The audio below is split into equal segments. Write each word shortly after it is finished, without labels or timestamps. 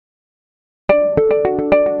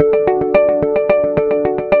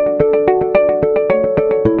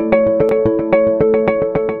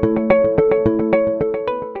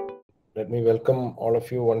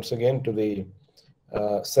of you once again to the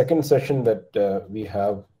second session that we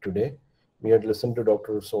have today. We had listened to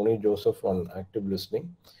Dr. Soni Joseph on active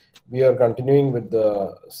listening. We are continuing with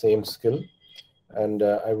the same skill, and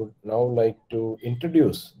I would now like to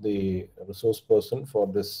introduce the resource person for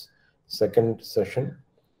this second session.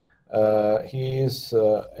 He is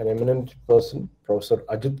an eminent person, Professor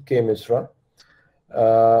Ajit K. Mishra.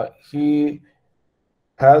 He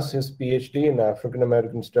has his PhD in African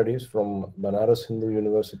American Studies from Banaras Hindu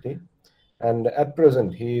University, and at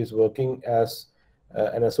present he is working as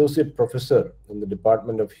an associate professor in the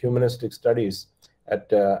Department of Humanistic Studies at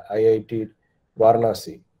IIT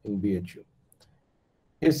Varanasi in BHU.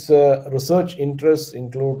 His research interests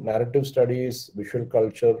include narrative studies, visual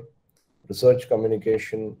culture, research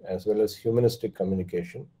communication, as well as humanistic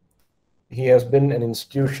communication. He has been an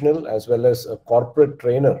institutional as well as a corporate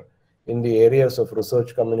trainer in the areas of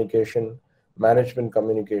research communication, management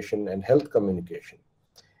communication, and health communication.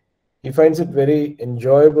 He finds it very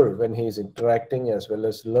enjoyable when he is interacting as well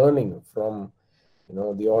as learning from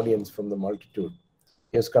the audience, from the multitude.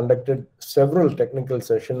 He has conducted several technical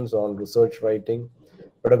sessions on research writing,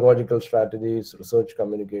 pedagogical strategies, research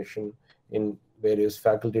communication in various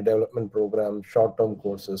faculty development programs, short-term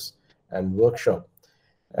courses, and workshops.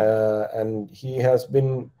 And he has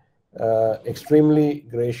been extremely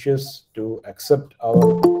gracious to accept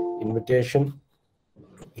our invitation.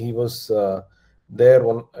 He was there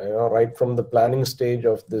right from the planning stage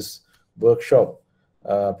of this workshop.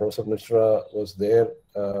 Professor Mishra was there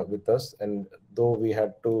with us, and though we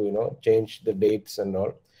had to change the dates and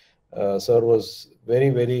all, sir was very,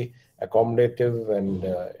 very accommodative and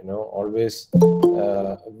always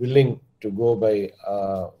willing to go by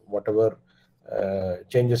whatever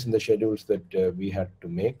changes in the schedules that we had to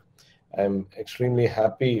make. I'm extremely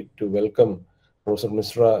happy to welcome Professor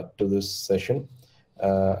Mishra to this session.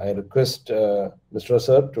 I request Mishra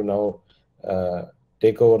sir to now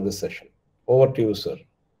take over the session. Over to you, sir.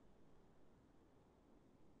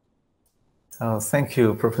 Thank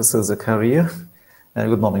you, Professor Zakaria.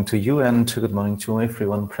 Good morning to you and good morning to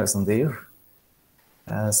everyone present there.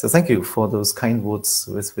 So thank you for those kind words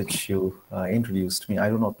with which you introduced me. I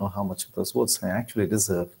do not know how much of those words I actually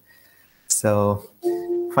deserve. So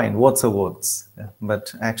fine, words are words,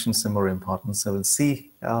 but actions are more important. So we'll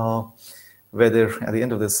see whether at the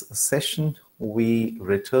end of this session we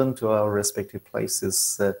return to our respective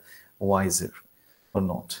places wiser or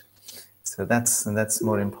not. So that's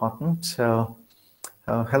more important.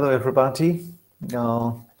 Hello, everybody.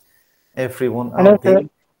 Everyone Hello, out there. sir.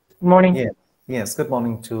 Good morning. Yeah. Yes, good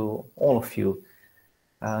morning to all of you.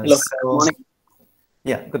 Hello, good morning.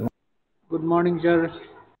 Yeah, good morning. Good morning, sir.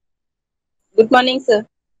 Good morning, sir.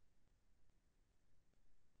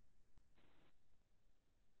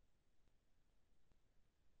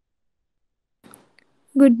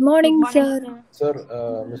 Good morning, sir.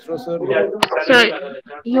 Sir, Mishra sir. Sir,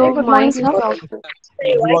 your voice is off.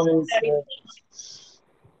 Good morning, sir.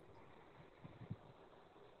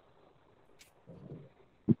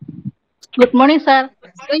 Good morning, sir.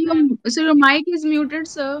 So your mic is muted,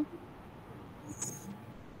 sir.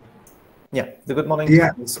 Yeah, the good morning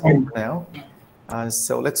is over now.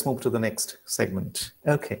 So let's move to the next segment.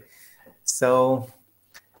 Okay, so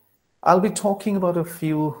I'll be talking about a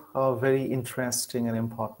few very interesting and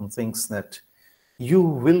important things that you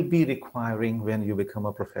will be requiring when you become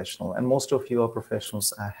a professional. And most of you are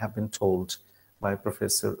professionals, I have been told by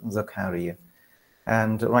Professor Zakaria.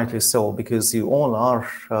 And rightly so, because you all are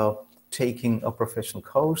taking a professional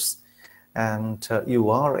course and you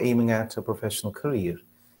are aiming at a professional career.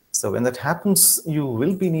 So when that happens, you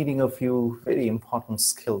will be needing a few very important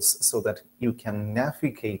skills so that you can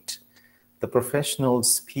navigate the professional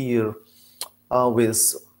sphere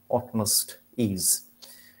with utmost ease.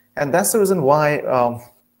 And that's the reason why I'll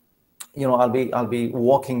be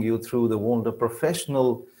walking you through the world of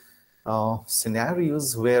professional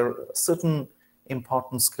scenarios where certain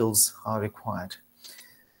important skills are required.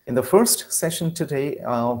 In the first session today,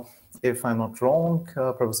 if I'm not wrong,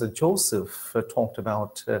 Professor Joseph talked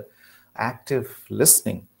about active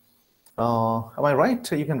listening. Am I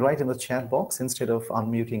right? You can write in the chat box instead of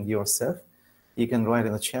unmuting yourself. You can write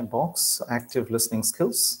in the chat box active listening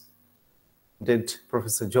skills. Did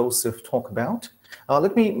Professor Joseph talk about?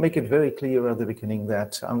 Let me make it very clear at the beginning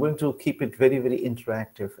that I'm going to keep it very, very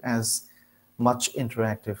interactive, as much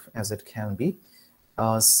interactive as it can be.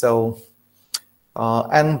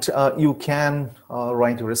 You can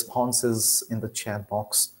write your responses in the chat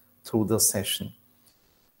box through the session.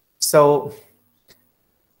 So,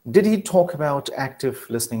 did he talk about active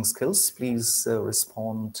listening skills? Please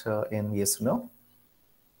respond in yes or no.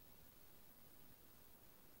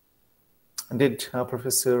 did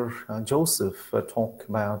Professor Joseph talk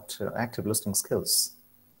about active listening skills?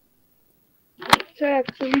 Sir,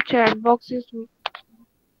 actually, chat box is.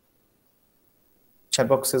 Chat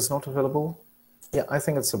box is not available? Yeah, I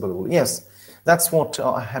think it's available. Yes, that's what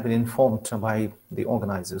I have been informed by the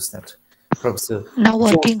organizers, that Professor Now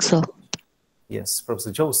working, sir. Yes,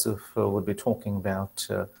 Professor Joseph would be talking about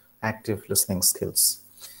active listening skills.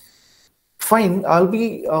 Fine, I'll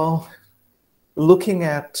be looking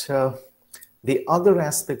at the other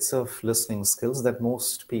aspects of listening skills that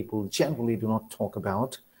most people generally do not talk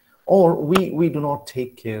about, or we do not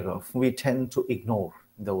take care of. We tend to ignore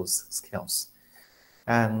those skills.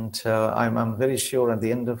 And I'm very sure at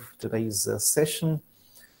the end of today's session,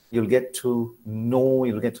 you'll get to know,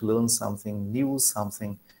 you'll get to learn something new,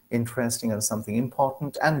 something interesting and something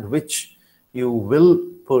important, and which you will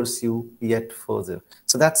pursue yet further.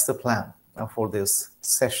 So that's the plan for this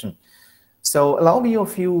session. So allow me a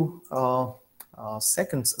few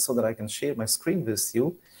seconds so that I can share my screen with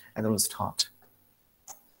you, and then we'll start.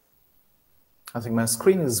 I think my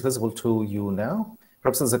screen is visible to you now.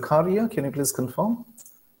 Professor Zakaria, can you please confirm?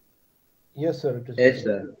 Yes, sir. It is. Yes,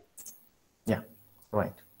 sir. Yeah,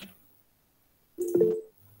 right.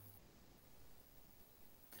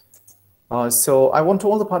 So I want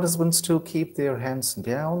all the participants to keep their hands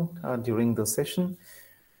down during the session.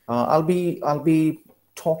 I'll be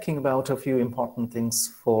talking about a few important things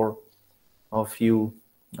for a few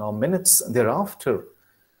minutes. Thereafter,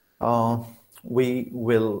 we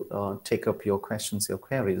will take up your questions, your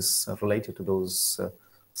queries related to those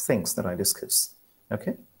things that I discussed.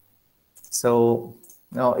 Okay. So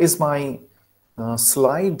now, is my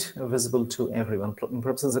slide visible to everyone?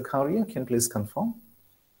 Professor Zakaria, can you please confirm?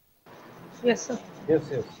 Yes, sir. Yes,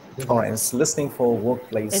 yes. All right, it's listening for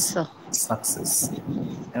workplace success.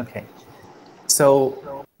 Okay.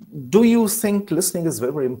 So do you think listening is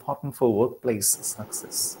very important for workplace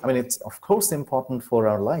success? I mean, it's of course important for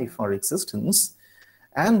our life, our existence,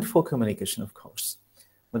 and for communication, of course.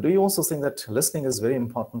 But do you also think that listening is very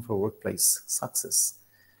important for workplace success?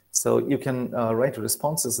 So you can write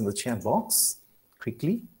responses in the chat box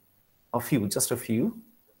quickly, just a few.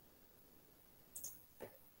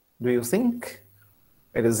 Do you think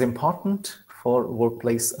it is important for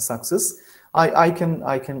workplace success? I can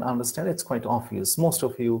understand it's quite obvious. Most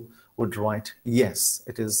of you would write, yes,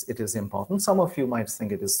 it is important. Some of you might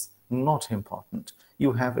think it is not important.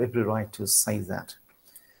 You have every right to say that.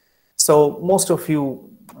 So most of you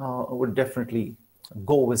would definitely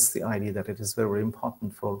go with the idea that it is very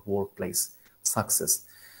important for workplace success.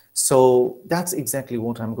 So that's exactly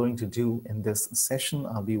what I'm going to do in this session.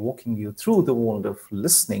 I'll be walking you through the world of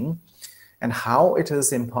listening and how it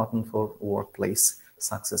is important for workplace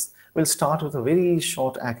success. We'll start with a very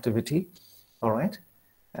short activity, all right,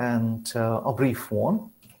 and a brief one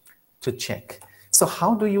to check. So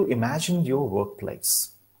how do you imagine your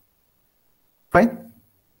workplace? Fine,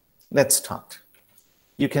 let's start.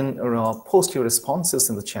 You can post your responses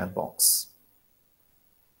in the chat box.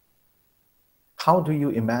 How do you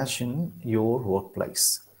imagine your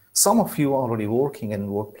workplace? Some of you are already working in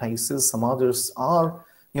workplaces. Some others are,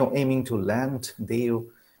 aiming to land there,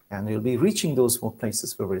 and you'll be reaching those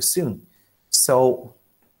workplaces very soon. So,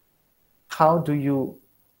 how do you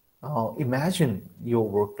imagine your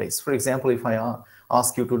workplace? For example, if I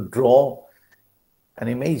ask you to draw an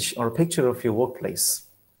image or a picture of your workplace,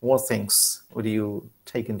 what things would you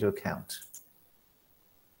take into account?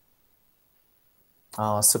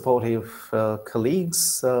 Supportive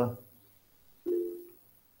colleagues,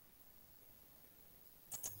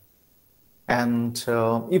 and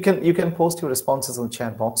you can post your responses in the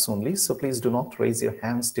chat box only, so please do not raise your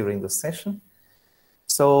hands during the session.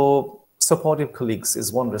 So supportive colleagues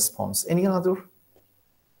is one response. Any other?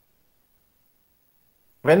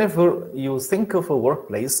 Whenever you think of a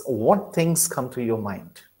workplace, what things come to your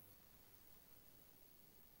mind?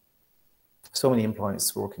 So many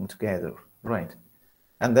employees working together, right?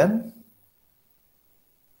 And then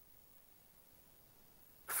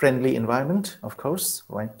friendly environment, of course,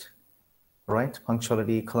 right? Right,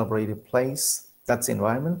 punctuality, collaborative place, that's the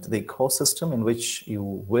environment, the ecosystem in which you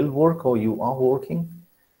will work or you are working.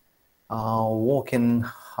 Work in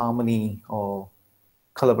harmony or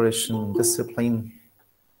collaboration, discipline.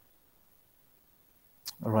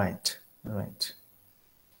 Right.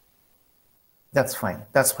 That's fine.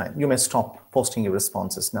 You may stop posting your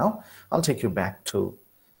responses now. I'll take you back to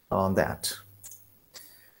that.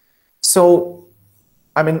 So,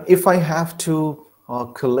 I mean, if I have to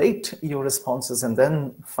collate your responses and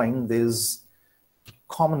then find these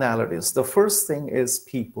commonalities, the first thing is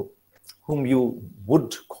people whom you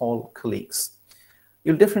would call colleagues.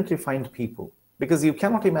 You'll definitely find people because you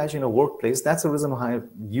cannot imagine a workplace. That's the reason why I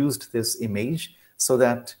used this image, so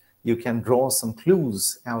that you can draw some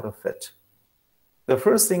clues out of it. The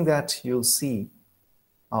first thing that you'll see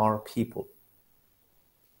are people.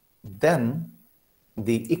 Then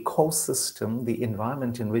the ecosystem, the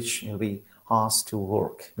environment in which you'll be asked to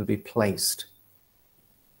work, will be placed.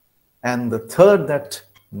 And the third that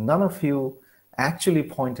none of you actually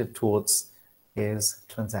pointed towards is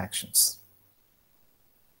transactions.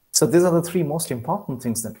 So these are the three most important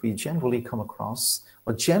things that we generally come across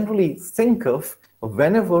or generally think of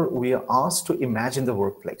whenever we are asked to imagine the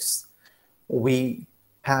workplace. We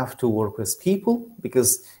have to work with people,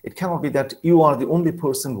 because it cannot be that you are the only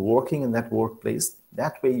person working in that workplace.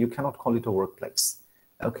 That way you cannot call it a workplace.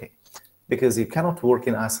 Okay, because you cannot work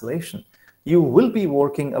in isolation. You will be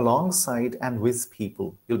working alongside and with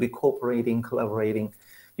people. You'll be cooperating, collaborating.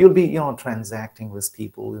 You'll be, transacting with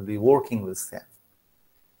people. You'll be working with them.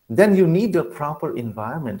 Then you need a proper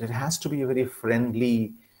environment. It has to be a very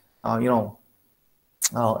friendly,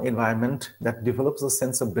 environment that develops a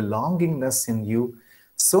sense of belongingness in you,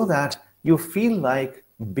 so that you feel like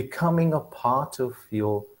becoming a part of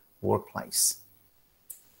your workplace.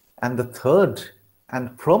 And the third,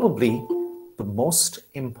 and probably the most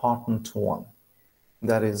important one,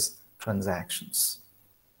 that is transactions.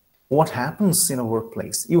 What happens in a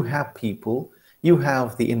workplace? You have people, you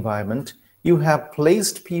have the environment, you have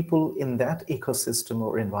placed people in that ecosystem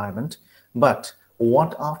or environment, but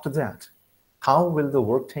what after that? How will the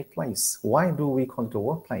work take place? Why do we call it a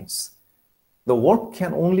workplace? The work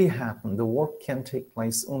can only happen, the work can take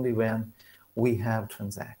place only when we have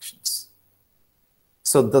transactions.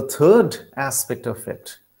 So the third aspect of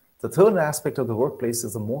it, the third aspect of the workplace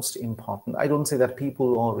is the most important. I don't say that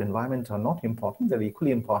people or environment are not important, they're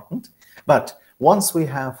equally important. But once we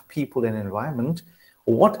have people and environment,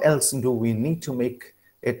 what else do we need to make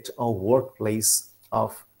it a workplace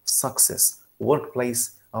of success,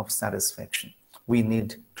 workplace of satisfaction? We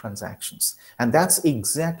need transactions. And that's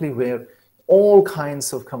exactly where all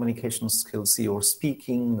kinds of communication skills, your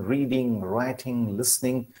speaking, reading, writing,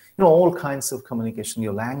 listening, all kinds of communication,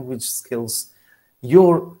 your language skills,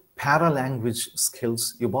 your paralanguage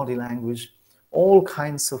skills, your body language, all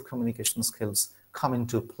kinds of communication skills come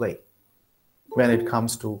into play when it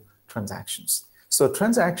comes to transactions. So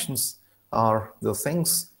transactions are the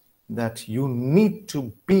things that you need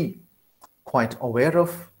to be quite aware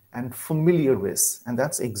of and familiar with. And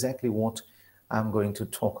that's exactly what I'm going to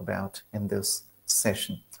talk about in this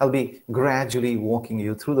session. I'll be gradually walking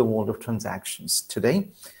you through the world of transactions today.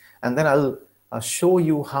 And then I'll show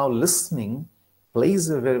you how listening plays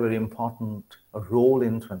a very, very important role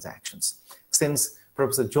in transactions. Since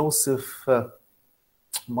Professor Joseph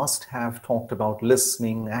must have talked about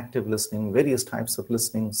listening, active listening, various types of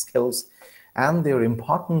listening skills, and their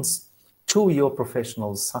importance to your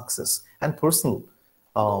professional success and personal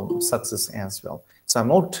success as well. So I'm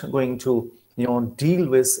not going to deal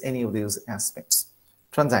with any of these aspects.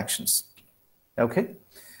 Transactions. Okay.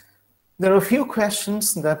 There are a few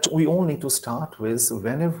questions that we all need to start with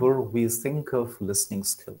whenever we think of listening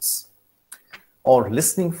skills or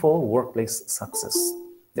listening for workplace success.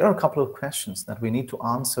 There are a couple of questions that we need to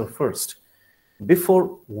answer first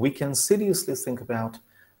before we can seriously think about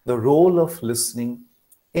the role of listening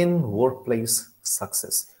in workplace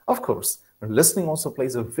success. Of course, listening also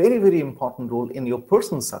plays a very, very important role in your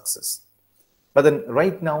personal success. But then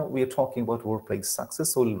right now we are talking about workplace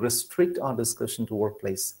success, so we'll restrict our discussion to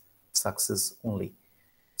workplace success only.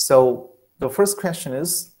 So the first question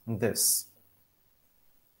is this: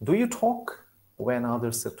 do you talk when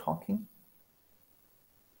others are talking?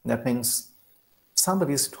 That means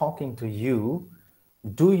somebody is talking to you.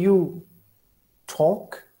 Do you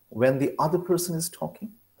talk when the other person is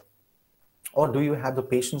talking? Or do you have the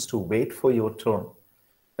patience to wait for your turn?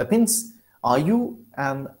 That means, are you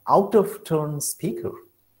an out-of-turn speaker?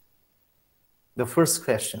 The first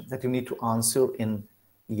question that you need to answer in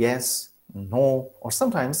yes, no, or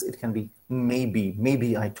sometimes it can be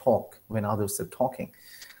maybe I talk when others are talking.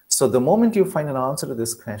 So the moment you find an answer to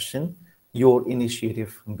this question, your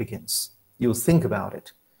initiative begins. You think about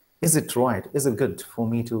it. Is it right? Is it good for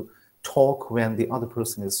me to talk when the other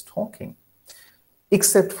person is talking?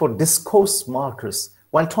 Except for discourse markers.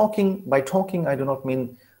 By talking, I do not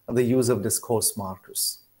mean the use of discourse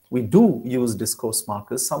markers. We do use discourse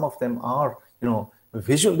markers. Some of them are,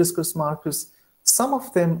 visual discourse markers. Some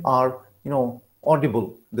of them are,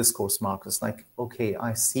 audible discourse markers, like, okay,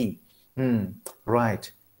 I see,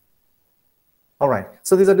 right. All right,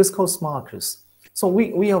 so these are discourse markers. So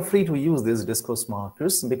we are free to use these discourse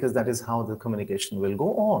markers because that is how the communication will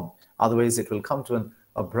go on. Otherwise, it will come to an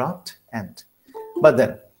abrupt end. But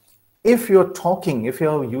then, If you're talking, if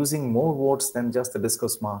you're using more words than just the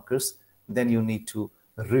discuss markers, then you need to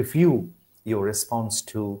review your response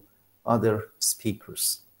to other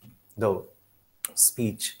speakers, the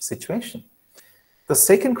speech situation. The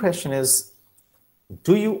second question is,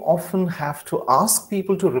 do you often have to ask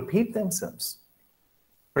people to repeat themselves?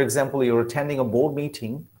 For example, you're attending a board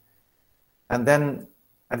meeting, and then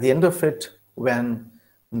at the end of it, when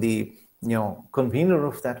the convener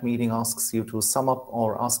of that meeting asks you to sum up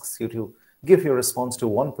or asks you to give your response to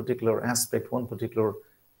one particular aspect, one particular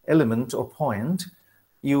element or point,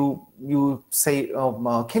 you say,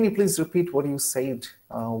 can you please repeat what you said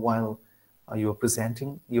while you were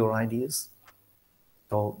presenting your ideas?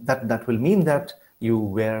 So that will mean that you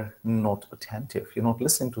were not attentive. You're not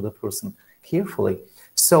listening to the person carefully.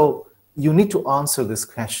 So you need to answer this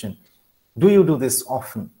question. Do you do this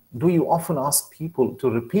often? Do you often ask people to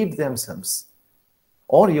repeat themselves,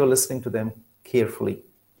 or you're listening to them carefully?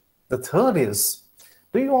 The third is,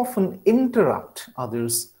 do you often interrupt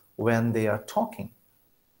others when they are talking?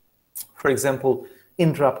 For example,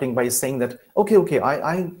 interrupting by saying that, okay,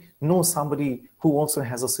 I know somebody who also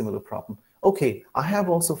has a similar problem. Okay, I have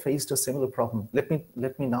also faced a similar problem. Let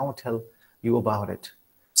me now tell you about it.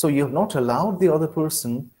 So you have not allowed the other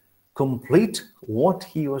person complete what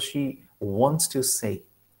he or she wants to say,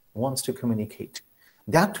 wants to communicate.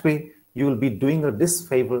 That way, you will be doing a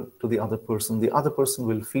disfavor to the other person. The other person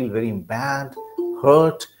will feel very bad,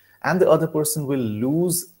 hurt, and the other person will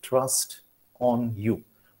lose trust on you.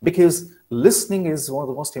 Because listening is one of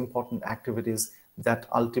the most important activities that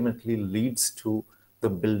ultimately leads to the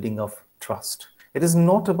building of trust. It is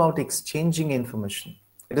not about exchanging information.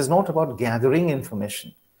 It is not about gathering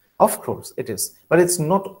information. Of course, it is. But it's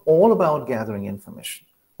not all about gathering information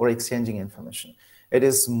or exchanging information. It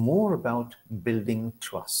is more about building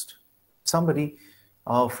trust. Somebody,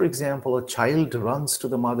 for example, a child runs to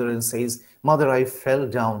the mother and says, "Mother, I fell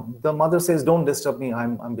down." The mother says, "Don't disturb me.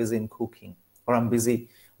 I'm busy in cooking," or "I'm busy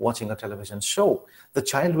watching a television show." The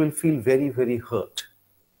child will feel very, very hurt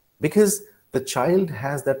because the child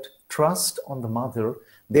has that trust on the mother.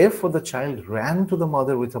 Therefore, the child ran to the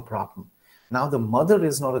mother with a problem. Now, the mother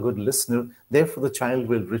is not a good listener. Therefore, the child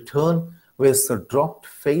will return with a dropped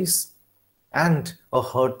face and a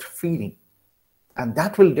hurt feeling. And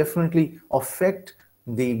that will definitely affect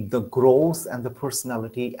the growth and the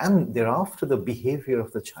personality and thereafter the behavior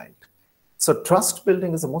of the child. So trust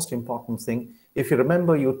building is the most important thing. If you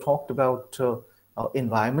remember, you talked about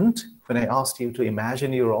environment. When I asked you to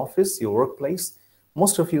imagine your office, your workplace,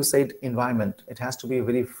 most of you said environment. It has to be a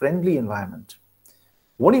very friendly environment.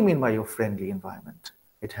 What do you mean by your friendly environment?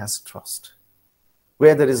 It has trust.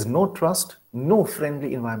 Where there is no trust, no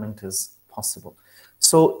friendly environment is possible.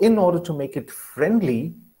 So in order to make it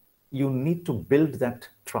friendly, you need to build that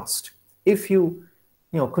trust. If you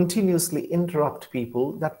continuously interrupt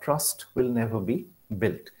people, that trust will never be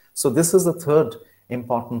built. So this is the third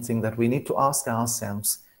important thing that we need to ask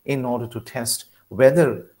ourselves in order to test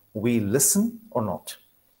whether we listen or not.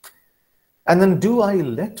 And then, do I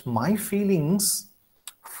let my feelings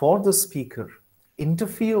for the speaker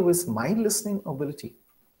interfere with my listening ability?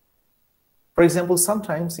 For example,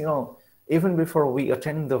 sometimes, even before we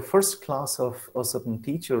attend the first class of a certain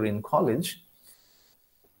teacher in college,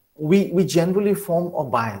 we generally form a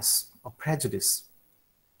bias, a prejudice.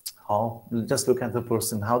 Just look at the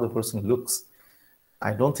person, how the person looks.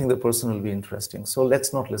 I don't think the person will be interesting, so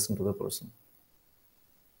let's not listen to the person.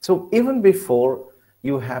 So even before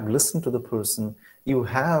you have listened to the person, you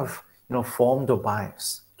have formed a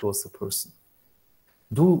bias towards the person.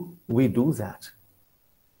 Do we do that?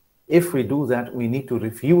 If we do that, we need to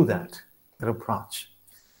review that approach.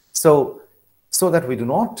 So that we do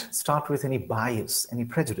not start with any bias, any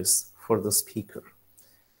prejudice for the speaker.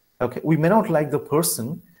 Okay, we may not like the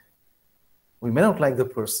person.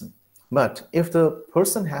 But if the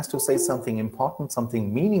person has to say something important,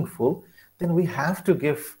 something meaningful, then we have to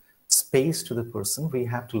give space to the person. We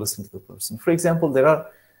have to listen to the person. For example, there are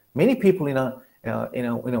many people in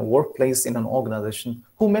a workplace, in an organization,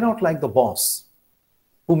 who may not like the boss,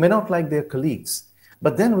 who may not like their colleagues.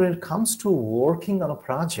 But then when it comes to working on a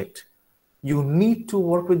project, you need to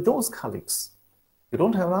work with those colleagues. You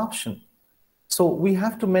don't have an option. So we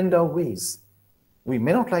have to mend our ways. We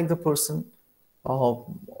may not like the person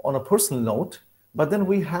on a personal note, but then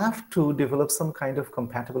we have to develop some kind of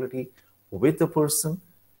compatibility with the person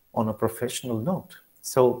on a professional note.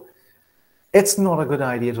 So it's not a good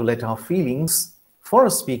idea to let our feelings for a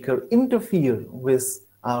speaker interfere with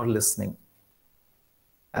our listening.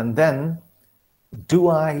 And then, do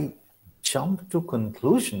I jump to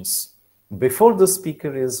conclusions before the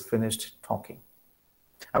speaker is finished talking?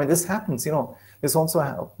 I mean, this happens, you know, this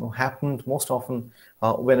also happened most often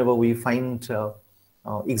whenever we find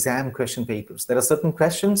exam question papers. There are certain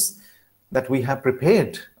questions that we have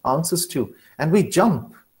prepared answers to, and we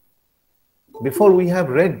jump. Before we have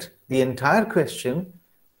read the entire question,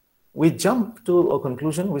 we jump to a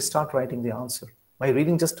conclusion, we start writing the answer by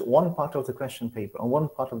reading just one part of the question paper or one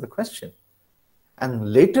part of the question.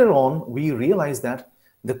 And later on, we realize that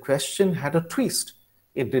the question had a twist.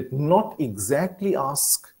 It did not exactly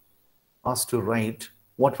ask us to write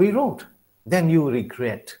what we wrote. Then you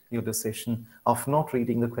regret your decision of not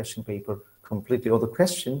reading the question paper completely or the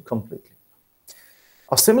question completely.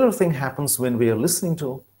 A similar thing happens when we are listening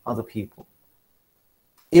to other people.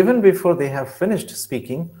 Even before they have finished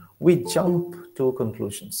speaking, we jump to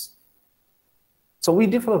conclusions. So we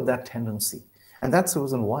develop that tendency. And that's the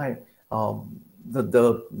reason why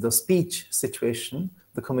the speech situation,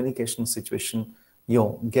 the communication situation,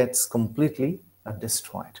 gets completely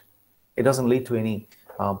destroyed. It doesn't lead to any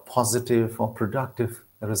positive or productive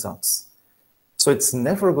results. So it's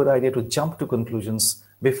never a good idea to jump to conclusions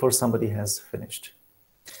before somebody has finished.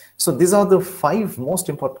 So these are the 5 most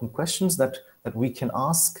important questions that we can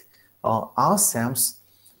ask ourselves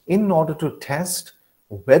in order to test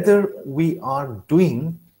whether we are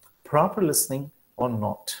doing proper listening or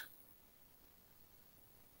not.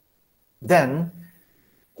 Then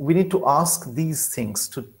we need to ask these things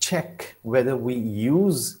to check whether we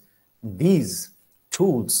use these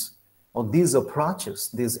tools or these approaches,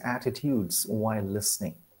 these attitudes while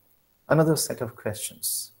listening. Another set of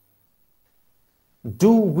questions.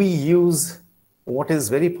 Do we use what is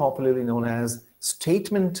very popularly known as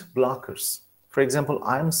statement blockers? For example,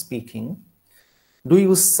 I'm speaking. Do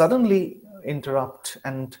you suddenly interrupt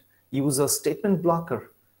and use a statement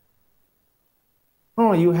blocker?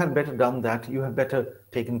 No, you had better done that. You had better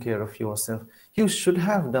taken care of yourself. You should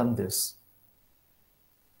have done this.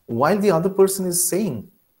 While the other person is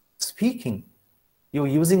speaking, you're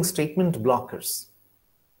using statement blockers.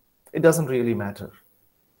 It doesn't really matter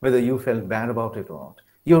whether you felt bad about it or not.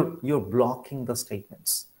 You're blocking the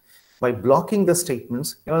statements. By blocking the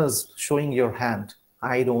statements, you're showing your hand.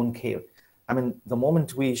 I don't care. I mean, the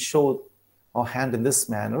moment we show our hand in this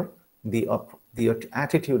manner, the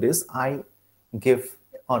attitude is I give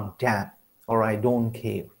a damn, or I don't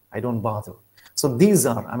care, I don't bother. So these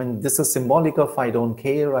are, I mean, this is symbolic of I don't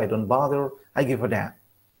care, I don't bother, I give a damn.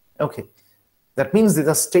 Okay, that means these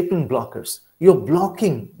are statement blockers. You're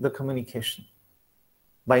blocking the communication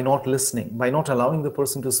by not listening, by not allowing the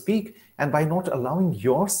person to speak, and by not allowing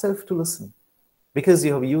yourself to listen, because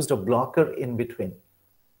you have used a blocker in between.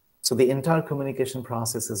 So the entire communication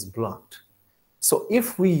process is blocked. So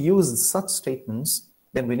if we use such statements,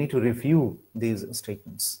 then we need to review these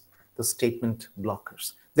statements, the statement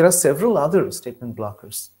blockers. There are several other statement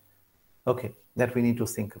blockers, okay, that we need to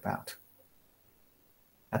think about.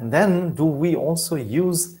 And then do we also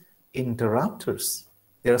use interrupters?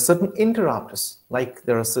 There are certain interrupters, like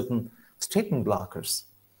there are certain statement blockers.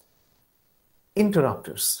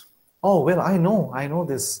 Interrupters. Oh, well, I know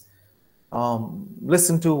this.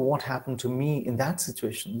 Listen to what happened to me in that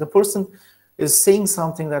situation. The person is saying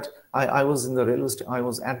something that I was at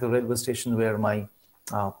the railway station where my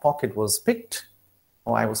pocket was picked,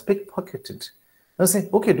 or I was pickpocketed. I say,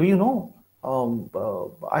 okay, do you know?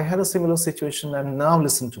 I had a similar situation, and now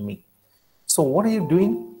listen to me. So what are you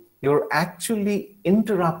doing? You're actually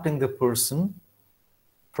interrupting the person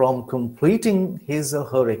from completing his or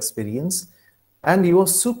her experience, and you are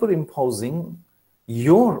superimposing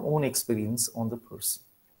your own experience on the person.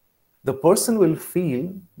 The person will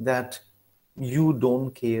feel that you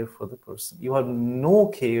don't care for the person. You have no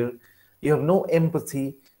care, you have no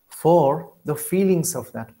empathy for the feelings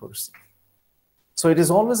of that person. So it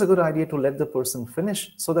is always a good idea to let the person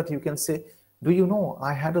finish so that you can say, do you know,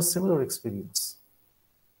 I had a similar experience.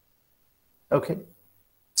 Okay,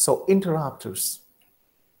 so interrupters.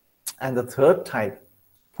 And the third type,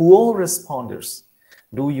 poor responders.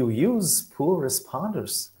 Do you use poor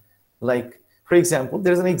responders? Like, for example,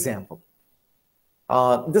 there's an example.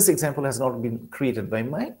 This example has not been created by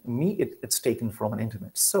me. It's taken from an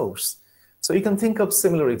internet source. So you can think of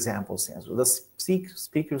similar examples as well. The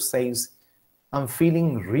speaker says, I'm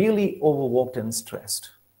feeling really overworked and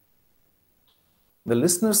stressed. The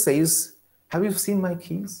listener says, have you seen my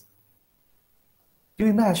keys? Do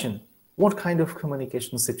you imagine what kind of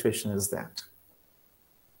communication situation is that?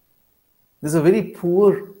 There's a very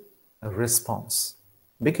poor response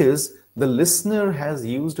because the listener has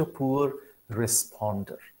used a poor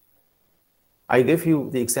responder. I gave you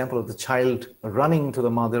the example of the child running to the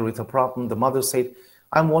mother with a problem. The mother said,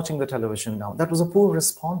 I'm watching the television now. That was a poor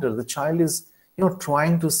responder. The child is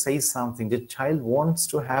trying to say something. The child wants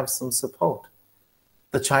to have some support.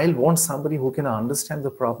 The child wants somebody who can understand the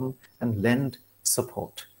problem and lend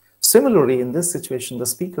support. Similarly, in this situation, the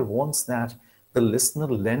speaker wants that the listener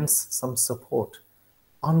lends some support,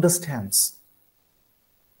 understands.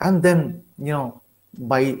 And then,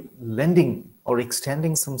 by lending or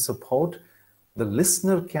extending some support, the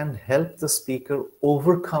listener can help the speaker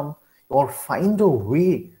overcome or find a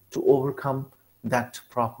way to overcome that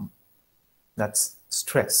problem. That's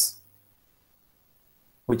stress,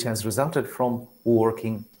 which has resulted from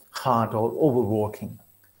working hard or overworking.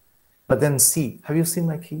 But then see, have you seen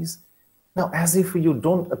my keys? Now, as if you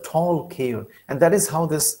don't at all care. And that is how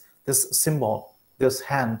this symbol, this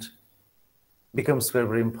hand, becomes very,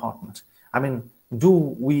 very important. I mean, do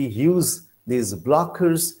we use these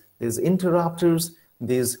blockers, these interrupters,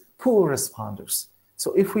 these poor responders?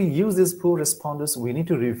 So if we use these poor responders, we need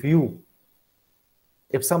to review.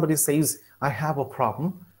 If somebody says, I have a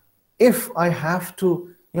problem, if I have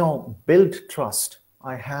to, build trust,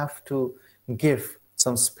 I have to give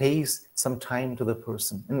some space, some time to the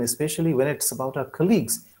person. And especially when it's about our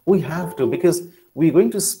colleagues, we have to, because we're going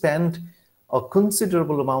to spend a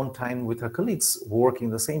considerable amount of time with our colleagues working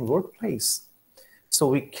in the same workplace. So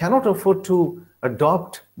we cannot afford to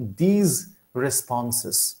adopt these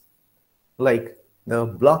responses like the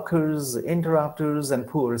blockers, interrupters, and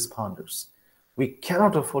poor responders. We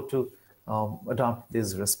cannot afford to adopt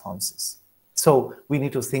these responses. So we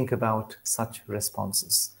need to think about such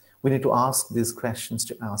responses. We need to ask these questions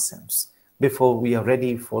to ourselves before we are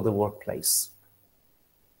ready for the workplace.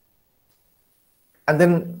 And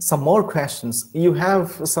then some more questions. You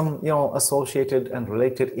have some, associated and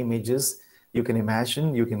related images. You can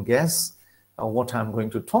imagine, you can guess what I'm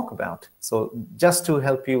going to talk about. So just to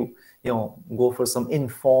help you, go for some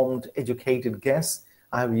informed, educated guess,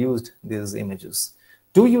 I've used these images.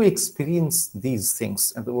 Do you experience these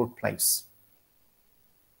things at the workplace?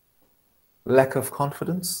 Lack of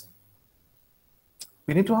confidence?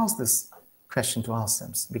 We need to ask this question to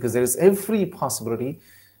ourselves, because there is every possibility.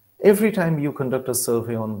 Every time you conduct a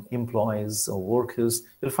survey on employees or workers,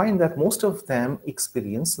 you'll find that most of them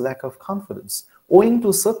experience lack of confidence owing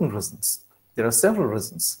to certain reasons. There are several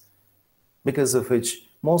reasons because of which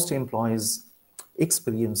most employees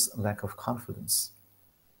experience lack of confidence.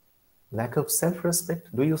 Lack of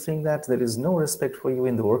self-respect. Do you think that there is no respect for you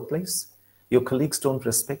in the workplace? Your colleagues don't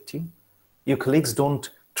respect you? Your colleagues don't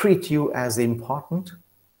treat you as important?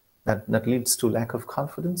 That leads to lack of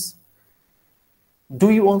confidence. Do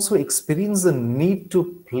you also experience the need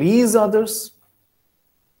to please others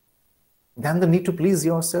than the need to please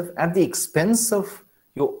yourself at the expense of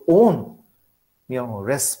your own,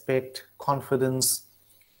 respect, confidence,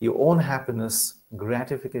 your own happiness,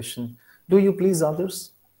 gratification? Do you please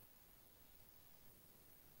others?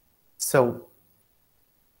 So,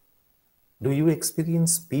 do you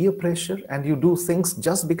experience peer pressure and you do things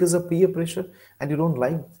just because of peer pressure and you don't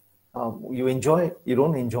like, you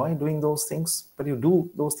don't enjoy doing those things, but you do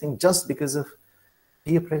those things just because of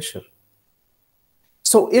peer pressure?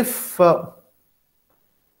 So if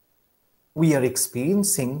we are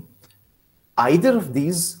experiencing either of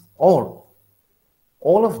these or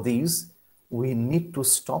all of these, we need to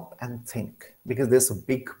stop and think, because there's a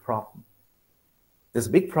big problem. There's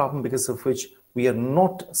a big problem because of which we are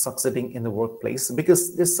not succeeding in the workplace,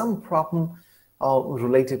 because there's some problem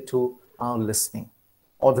related to our listening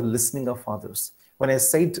or the listening of others. When I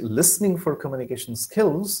said listening for communication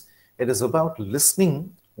skills, it is about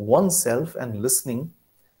listening oneself and listening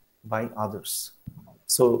by others.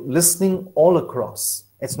 So listening all across.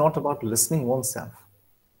 It's not about listening oneself.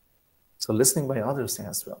 So listening by others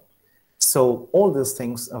as well. So all these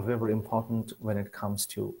things are very important when it comes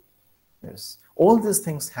to this. All these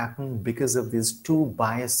things happen because of these two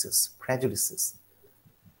biases, prejudices.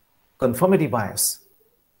 Conformity bias.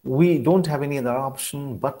 We don't have any other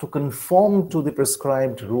option but to conform to the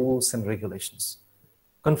prescribed rules and regulations.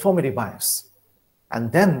 Conformity bias.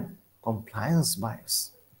 And then compliance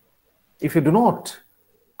bias. If you do not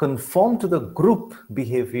conform to the group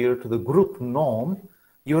behavior, to the group norm,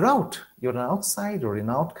 you're out. You're an outsider, an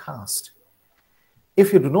outcast.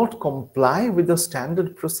 If you do not comply with the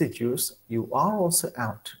standard procedures, you are also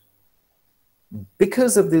out.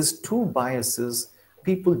 Because of these two biases,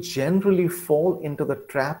 people generally fall into the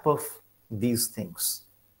trap of these things.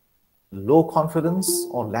 Low confidence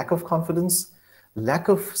or lack of confidence, lack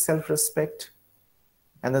of self-respect,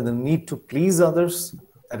 and then the need to please others,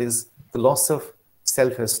 that is the loss of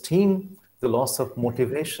self-esteem, the loss of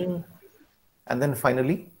motivation, and then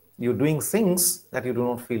finally, you're doing things that you do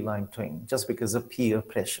not feel like doing just because of peer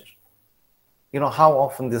pressure. You know how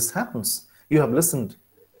often this happens. You have listened,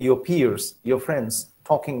 your peers, your friends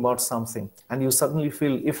talking about something, and you suddenly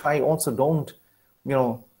feel, if I also don't,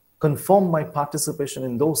 confirm my participation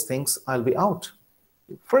in those things, I'll be out.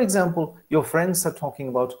 For example, your friends are talking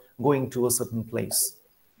about going to a certain place,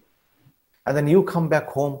 and then you come back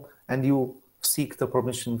home and you seek the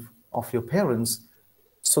permission of your parents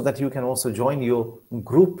so that you can also join your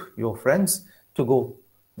group, your friends, to go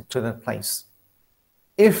to that place.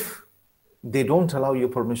 If they don't allow you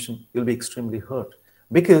permission, you'll be extremely hurt,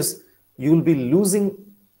 because you'll be losing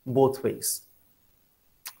both ways.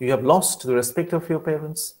 You have lost the respect of your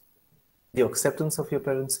parents, the acceptance of your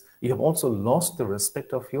parents. You have also lost the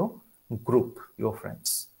respect of your group, your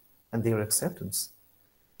friends, and their acceptance.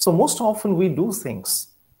 So most often we do things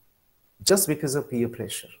just because of peer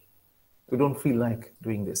pressure. We don't feel like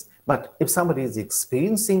doing this. But if somebody is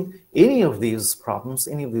experiencing any of these problems,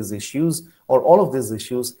 any of these issues, or all of these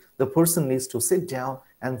issues, the person needs to sit down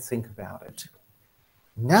and think about it.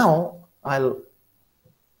 Now, I'll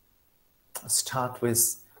start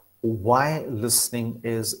with why listening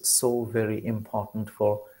is so very important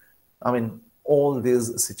for, all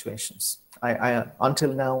these situations.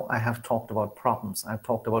 Until now, I have talked about problems. I've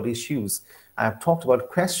talked about issues. I've talked about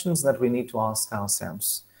questions that we need to ask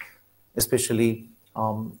ourselves, especially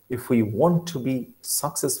if we want to be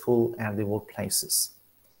successful at the workplaces.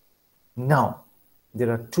 Now,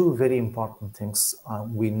 there are two very important things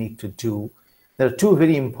we need to do. There are two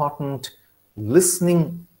very important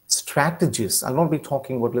listening strategies. I'll not be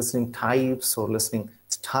talking about listening types or listening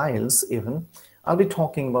styles even. I'll be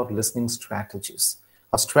talking about listening strategies.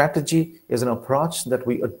 A strategy is an approach that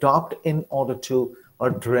we adopt in order to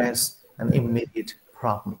address an immediate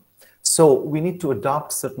problem. So we need to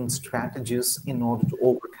adopt certain strategies in order to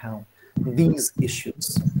overcome these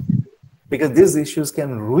issues, because these issues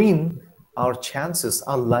can ruin our chances,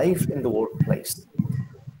 our life in the workplace.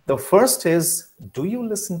 The first is, do you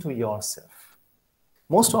listen to yourself?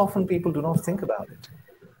 Most often people do not think about it.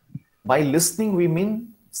 By listening, we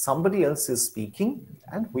mean somebody else is speaking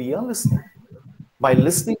and we are listening. By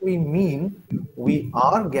listening, we mean we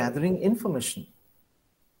are gathering information.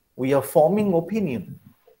 We are forming opinion.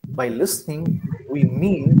 By listening, we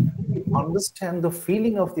mean we understand the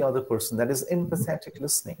feeling of the other person. That is empathetic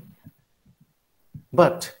listening.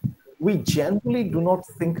 But we generally do not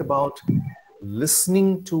think about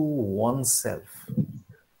listening to oneself.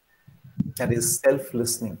 That is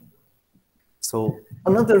self-listening. So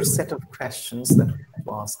another set of questions that we have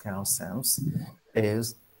to ask ourselves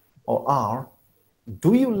is, or are,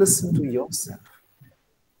 do you listen to yourself?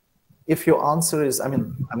 If your answer is,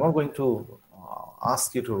 I'm not going to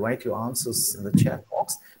ask you to write your answers in the chat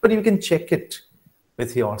box, but you can check it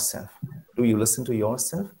with yourself. Do you listen to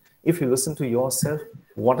yourself? If you listen to yourself,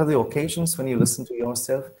 what are the occasions when you listen to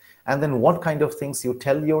yourself? And then what kind of things you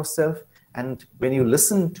tell yourself? And when you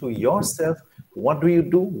listen to yourself, what do you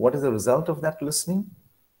do? What is the result of that listening?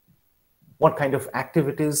 What kind of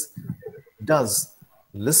activities does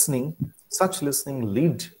such listening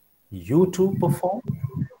lead you to perform?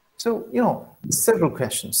 So, several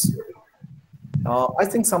questions. I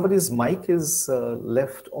think somebody's mic is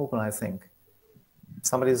left open, I think.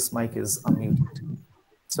 Somebody's mic is unmuted.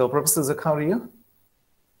 So, Professor Zakaria?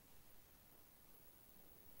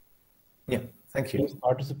 Yeah, thank you. Please,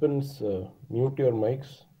 participants, mute your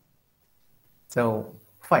mics. So,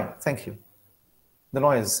 fine, thank you. The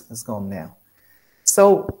noise is gone now.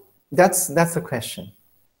 So, that's the question.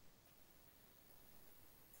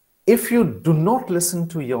 If you do not listen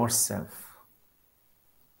to yourself,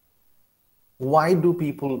 why do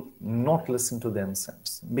people not listen to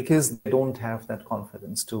themselves? Because they don't have that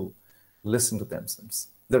confidence to listen to themselves.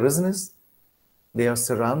 The reason is they are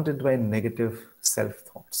surrounded by negative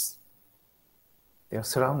self-thoughts. They are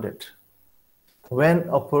surrounded. When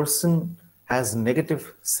a person has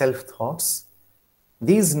negative self-thoughts,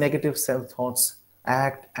 these negative self-thoughts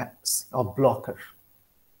act as a blocker.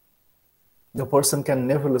 The person can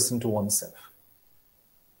never listen to oneself.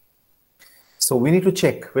 So we need to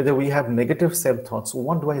check whether we have negative self-thoughts.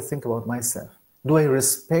 What do I think about myself? Do I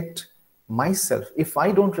respect myself? If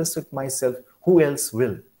I don't respect myself, who else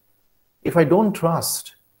will? If I don't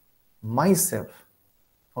trust myself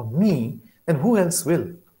or me, then who else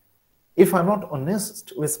will? If I'm not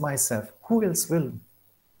honest with myself, who else will?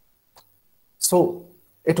 So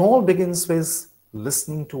it all begins with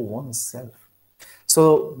listening to oneself.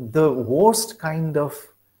 So the worst kind of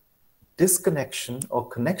disconnection or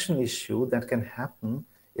connection issue that can happen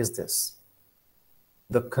is this.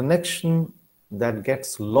 The connection that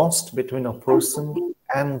gets lost between a person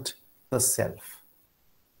and the self.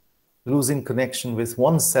 Losing connection with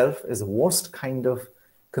oneself is the worst kind of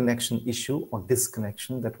connection issue or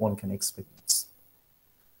disconnection that one can experience.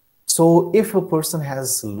 So if a person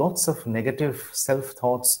has lots of negative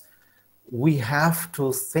self-thoughts, we have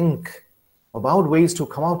to think about ways to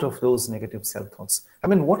come out of those negative self-thoughts. I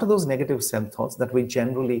mean, what are those negative self-thoughts that we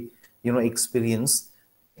generally, experience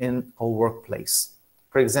in our workplace?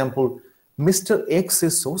 For example, Mr. X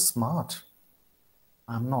is so smart.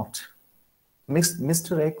 I'm not.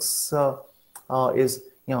 Mr. X is,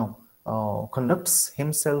 conducts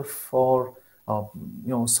himself or,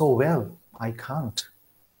 so well. I can't.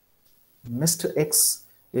 Mr. X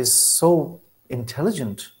is so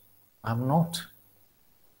intelligent. I'm not.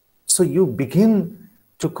 So you begin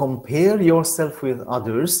to compare yourself with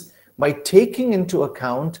others by taking into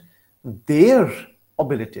account their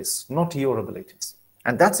abilities, not your abilities.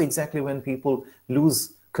 And that's exactly when people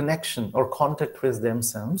lose connection or contact with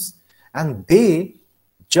themselves, and they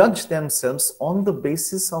judge themselves on the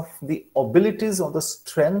basis of the abilities or the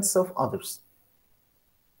strengths of others.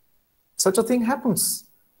 Such a thing happens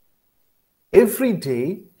every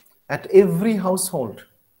day at every household.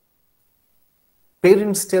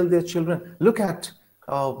 Parents tell their children, look at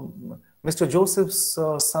Mr. Joseph's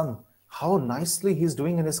son, how nicely he's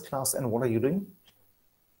doing in his class, and what are you doing?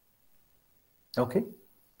 Okay,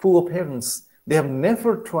 poor parents, they have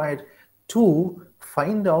never tried to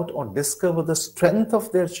find out or discover the strength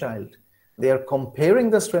of their child. They are comparing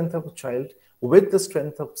the strength of a child with the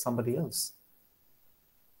strength of somebody else.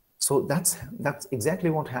 So that's exactly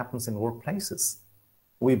what happens in workplaces.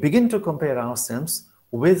 We begin to compare ourselves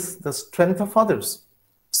with the strength of others.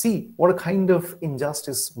 See what a kind of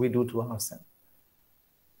injustice we do to ourselves.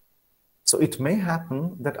 So it may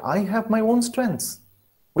happen that I have my own strengths,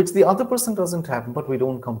 which the other person doesn't have, but we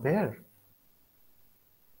don't compare.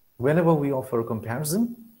 Whenever we offer a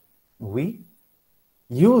comparison, we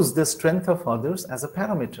use the strength of others as a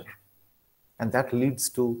parameter. And that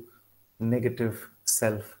leads to negative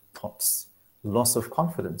self-thoughts, loss of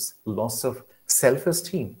confidence, loss of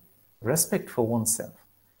self-esteem, respect for oneself.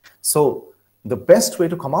 So the best way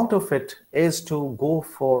to come out of it is to go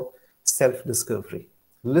for self-discovery.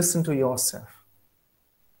 Listen to yourself.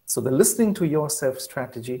 So the listening to yourself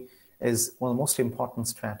strategy is one of the most important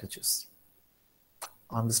strategies.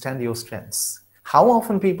 Understand your strengths. How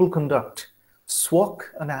often people conduct SWOT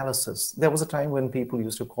analysis? There was a time when people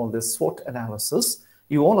used to call this SWOT analysis.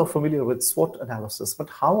 You all are familiar with SWOT analysis, but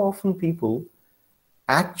how often people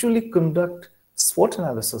actually conduct SWOT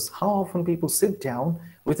analysis? How often people sit down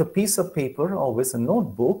with a piece of paper or with a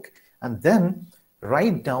notebook and then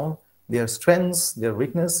write down their strengths, their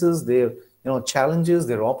weaknesses, their challenges,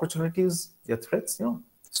 their opportunities, their threats,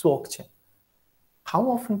 SWOT. How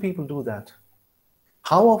often people do that?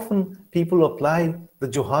 How often people apply the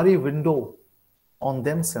Johari window on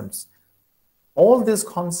themselves? All these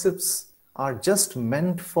concepts are just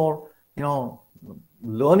meant for,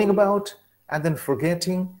 learning about and then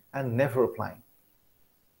forgetting and never applying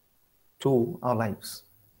to our lives.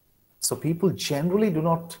 So people generally do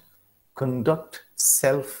not conduct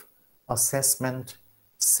self-assessment,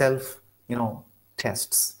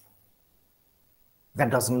 tests. That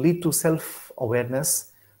doesn't lead to self-awareness,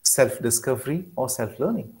 self-discovery, or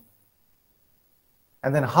self-learning.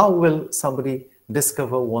 And then how will somebody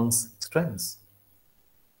discover one's strengths?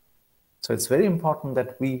 So it's very important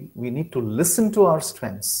that we need to listen to our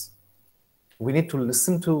strengths. We need to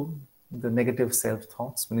listen to the negative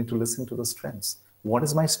self-thoughts. We need to listen to the strengths. What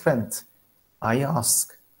is my strength? I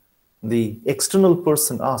ask. The external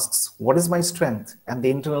person asks, what is my strength? And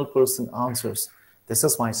the internal person answers, this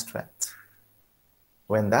is my strength.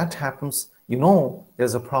 When that happens,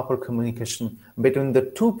 there's a proper communication between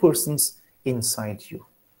the two persons inside you.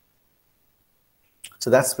 So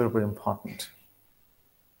that's very, very important.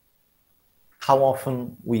 How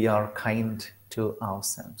often we are kind to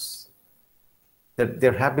ourselves.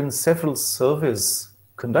 There have been several surveys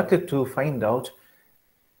conducted to find out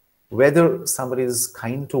whether somebody is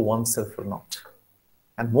kind to oneself or not.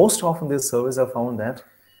 And most often these surveys have found that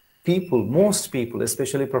most people,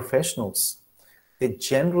 especially professionals, they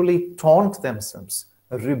generally taunt themselves,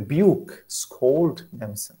 rebuke, scold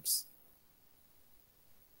themselves.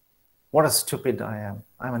 What a stupid I am.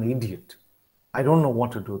 I'm an idiot. I don't know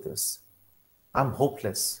what to do this. I'm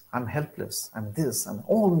hopeless. I'm helpless. I'm this, and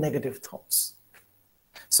all negative thoughts.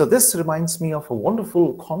 So this reminds me of a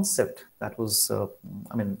wonderful concept that was,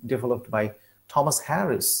 developed by Thomas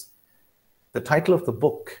Harris. The title of the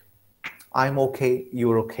book, I'm okay,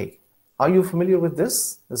 you're okay. Are you familiar with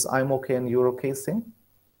this I'm okay and you're okay thing?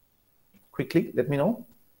 Quickly, let me know.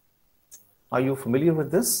 Are you familiar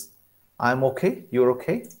with this? I'm okay, you're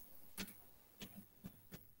okay.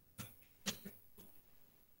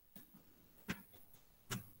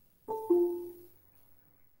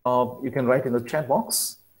 You can write in the chat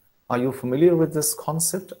box. Are you familiar with this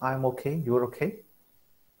concept? I'm okay, you're okay?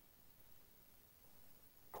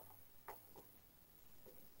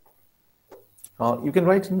 You can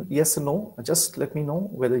write in yes or no. Just let me know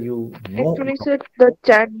whether you know. Actually, sir, the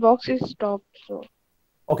chat box is stopped. So.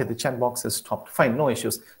 Okay, the chat box is stopped. Fine, no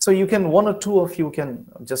issues. So you can, one or two of you can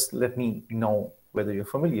just let me know whether you're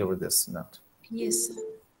familiar with this or not. Yes, sir.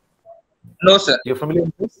 No, sir. You're familiar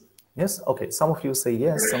with this? Yes? Okay, some of you say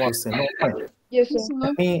yes, some of you say no. Fine. Yes, sir.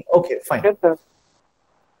 Let me, okay, fine. Yes, sir.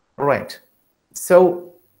 Right.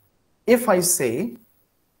 So if I say,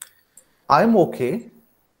 I'm okay,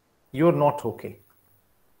 you're not okay,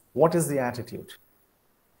 what is the attitude?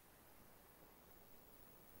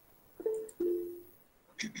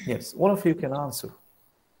 Yes, one of you can answer.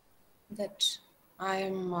 That I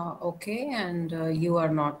am okay and you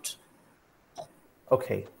are not.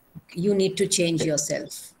 Okay. You need to change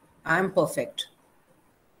yourself. I'm perfect.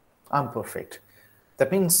 I'm perfect.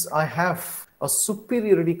 That means I have a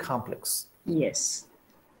superiority complex. Yes.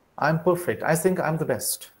 I'm perfect. I think I'm the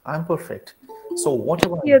best. I'm perfect. So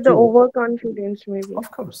whatever Yeah, I the do, overconfidence maybe. of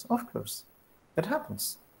course, that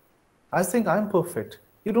happens. I think I'm perfect.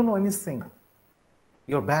 You don't know anything.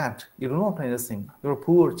 You're bad. You don't know anything. You're a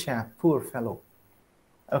poor chap, poor fellow.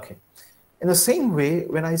 Okay. In the same way,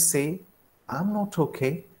 when I say, I'm not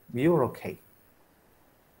okay, you're okay.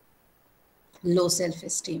 Low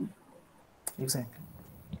self-esteem. Exactly.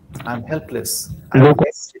 I'm helpless. I'm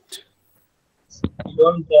wretched.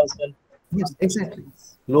 Yes, exactly.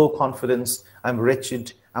 Low confidence. I'm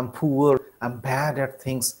wretched. I'm poor. I'm bad at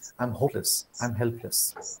things. I'm hopeless. I'm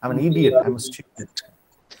helpless. I'm an idiot. I'm stupid.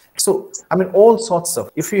 So, I mean, all sorts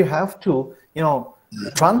of, if you have to,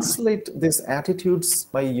 translate these attitudes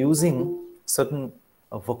by using certain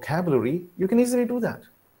vocabulary, you can easily do that.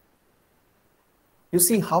 You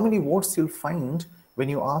see how many words you'll find when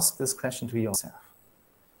you ask this question to yourself.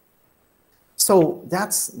 So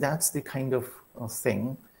that's the kind of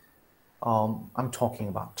thing I'm talking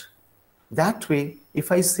about. That way,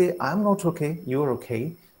 if I say I'm not okay, you're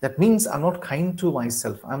okay, that means I'm not kind to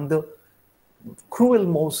myself. I'm the cruel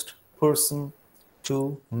most person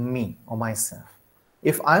to me or myself.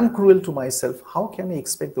 If I'm cruel to myself, how can I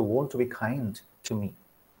expect the world to be kind to me?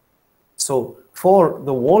 So for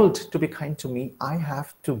the world to be kind to me, I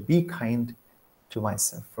have to be kind to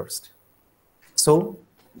myself first. So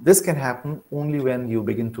this can happen only when you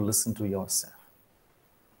begin to listen to yourself.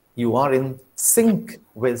 You are in sync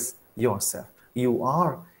with yourself. You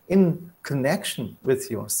are in connection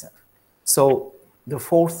with yourself. So the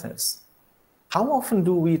fourth is, how often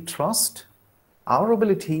do we trust our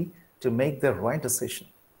ability to make the right decision?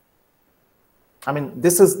 I mean,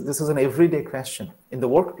 this is an everyday question. In the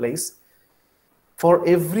workplace, for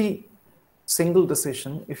every single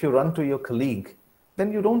decision, if you run to your colleague,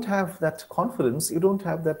 then you don't have that confidence, you don't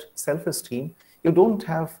have that self-esteem, you don't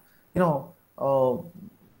have,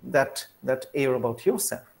 that air about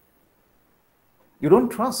yourself. You don't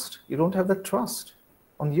trust, you don't have that trust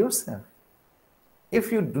on yourself.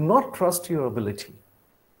 If you do not trust your ability,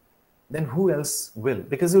 then who else will?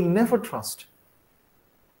 Because you'll never trust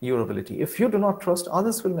your ability. If you do not trust,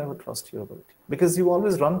 others will never trust your ability, because you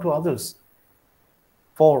always run to others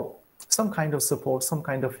for some kind of support, some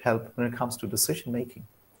kind of help when it comes to decision making.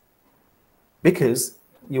 Because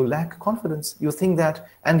you lack confidence, you think that,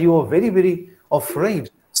 and you are very, very afraid,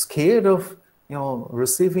 scared of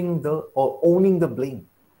receiving or owning the blame.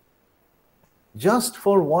 Just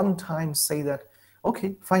for one time say that,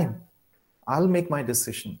 okay, fine, I'll make my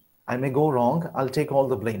decision. I may go wrong, I'll take all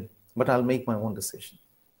the blame, but I'll make my own decision.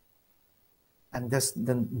 And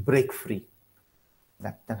then break free.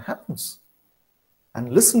 That happens.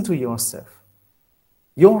 And listen to yourself.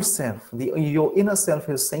 Yourself, your inner self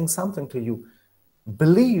is saying something to you.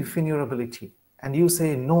 Believe in your ability. And you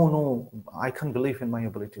say, no, I can't believe in my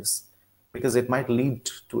abilities, because it might lead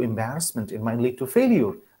to embarrassment, it might lead to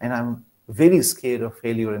failure. And I'm very scared of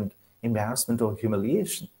failure and embarrassment or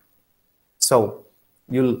humiliation. So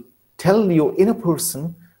you'll tell your inner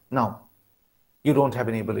person, no, you don't have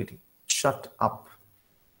any ability. Shut up.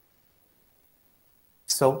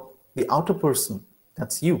 So the outer person,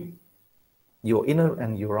 that's you, your inner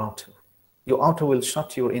and your outer. Your outer will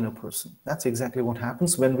shut your inner person. That's exactly what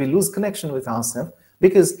happens when we lose connection with ourselves,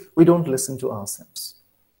 because we don't listen to ourselves.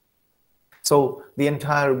 So the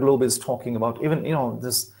entire globe is talking about, even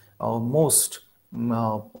this most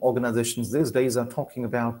organizations these days are talking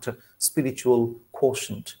about spiritual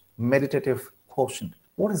quotient, meditative quotient.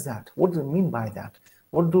 What is that? What do they mean by that?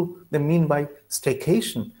 What do they mean by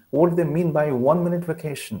staycation? What do they mean by 1 minute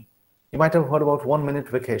vacation? You might have heard about 1 minute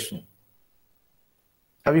vacation.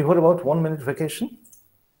 Have you heard about 1 minute vacation?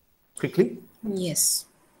 Quickly? Yes.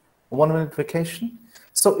 1-minute vacation.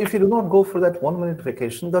 So if you do not go for that 1-minute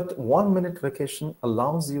vacation, that 1-minute vacation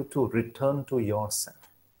allows you to return to yourself,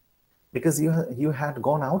 because you had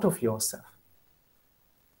gone out of yourself.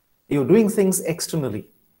 You're doing things externally.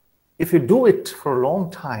 If you do it for a long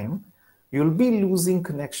time, you'll be losing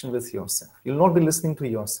connection with yourself. You'll not be listening to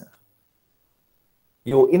yourself.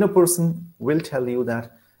 Your inner person will tell you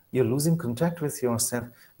that you're losing contact with yourself.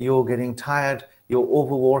 You're getting tired. You're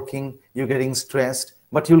overworking. You're getting stressed.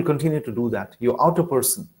 But you'll continue to do that. Your outer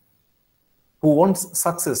person, who wants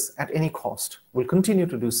success at any cost, will continue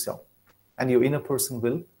to do so. And your inner person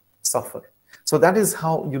will suffer. So that is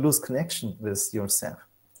how you lose connection with yourself.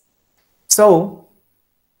 So,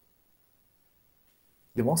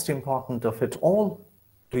 the most important of it all,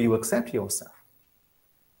 do you accept yourself?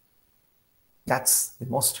 That's the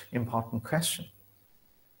most important question.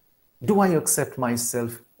 Do I accept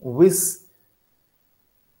myself with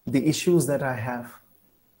the issues that I have,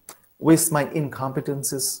 with my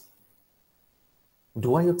incompetences?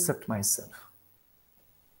 Do I accept myself?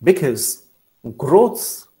 Because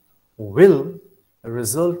growth will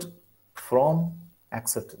result from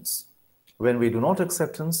acceptance. When we do not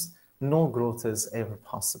acceptance, no growth is ever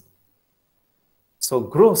possible. So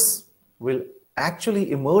growth will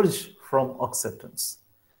actually emerge from acceptance.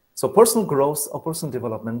 So personal growth or personal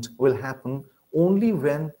development will happen only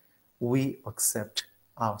when we accept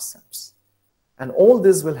ourselves. And all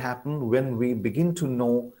this will happen when we begin to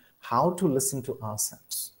know how to listen to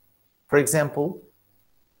ourselves. For example,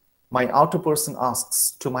 my outer person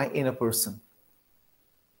asks to my inner person,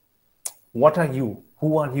 what are you?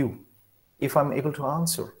 Who are you? If I'm able to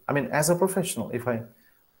answer, I mean, as a professional, if I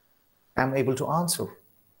am able to answer,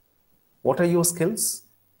 what are your skills?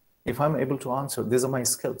 If I'm able to answer, these are my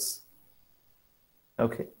skills.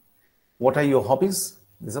 Okay. What are your hobbies?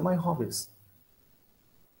 These are my hobbies.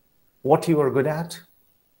 What you are good at?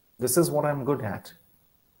 This is what I'm good at.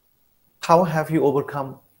 How have you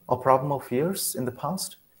overcome a problem of yours in the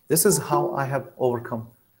past? This is how I have overcome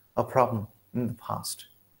a problem in the past.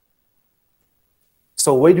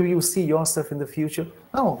 So where do you see yourself in the future?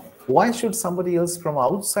 No, why should somebody else from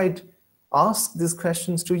outside ask these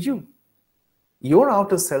questions to you? Your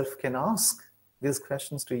outer self can ask these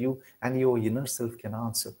questions to you and your inner self can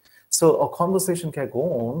answer. So a conversation can go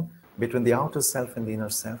on between the outer self and the inner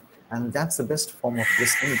self, and that's the best form of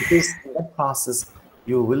listening, because in that process,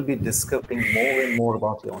 you will be discovering more and more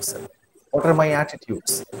about yourself. What are my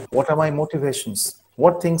attitudes? What are my motivations?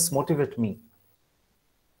 What things motivate me?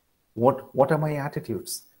 What are my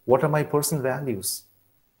attitudes? What are my personal values?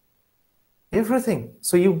 Everything.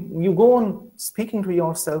 So you go on speaking to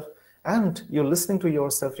yourself and you're listening to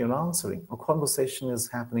yourself, you're answering. A conversation is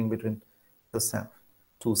happening between the self,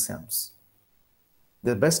 two selves.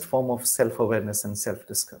 The best form of self-awareness and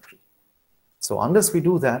self-discovery. So unless we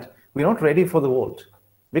do that, we're not ready for the world,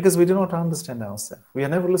 because we do not understand ourselves. We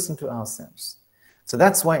have never listened to ourselves. So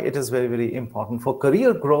that's why it is very, very important for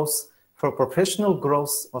career growth, for professional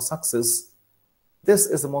growth or success. This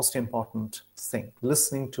is the most important thing,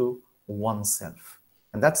 listening to oneself.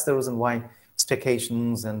 And that's the reason why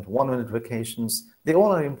staycations and 1-minute vacations, they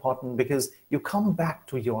all are important, because you come back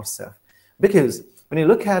to yourself. Because when you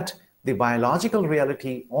look at the biological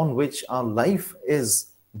reality on which our life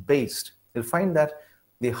is based, you'll find that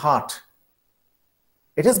the heart,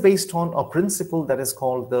 it is based on a principle that is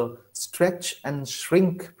called the stretch and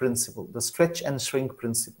shrink principle, the stretch and shrink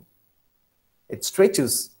principle. It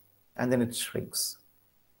stretches and then it shrinks.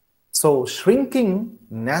 So shrinking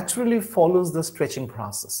naturally follows the stretching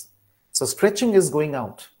process. So stretching is going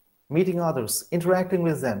out, meeting others, interacting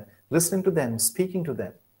with them, listening to them, speaking to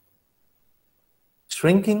them.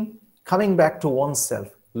 Shrinking, coming back to oneself,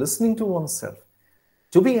 listening to oneself,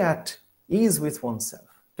 to be at ease with oneself,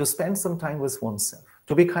 to spend some time with oneself,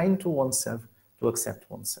 to be kind to oneself, to accept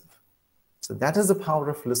oneself. So that is the power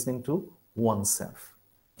of listening to oneself.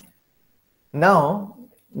 Now,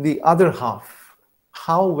 the other half,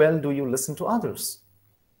 how well do you listen to others?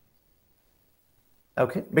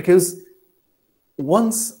 Okay, because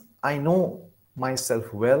once I know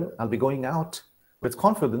myself well, I'll be going out with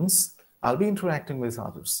confidence, I'll be interacting with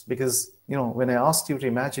others. Because, you know, when I asked you to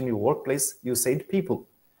imagine your workplace, you said people.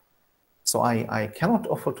 So I cannot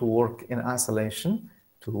offer to work in isolation,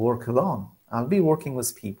 to work alone. I'll be working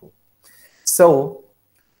with people. So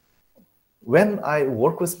when I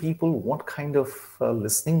work with people, what kind of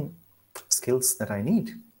listening skills that I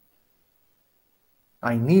need?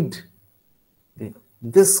 I need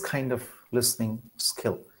this kind of listening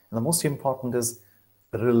skill. And the most important is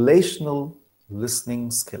relational listening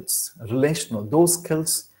skills. Relational, those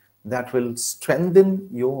skills that will strengthen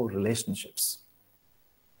your relationships.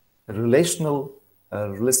 Relational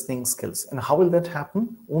listening skills. And how will that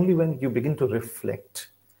happen? Only when you begin to reflect.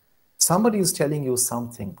 Somebody is telling you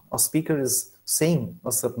something, a speaker is saying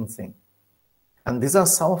a certain thing. And these are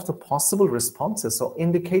some of the possible responses or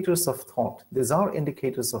indicators of thought. These are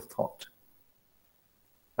indicators of thought.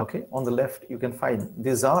 Okay, on the left, you can find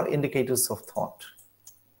these are indicators of thought.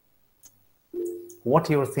 What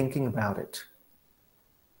you're thinking about it.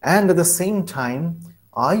 And at the same time,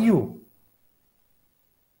 are you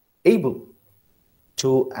able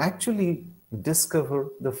to actually discover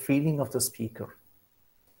the feeling of the speaker?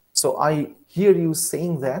 So I hear you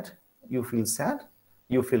saying that you feel sad,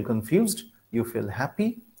 you feel confused, you feel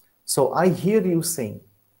happy. So I hear you saying,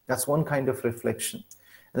 that's one kind of reflection.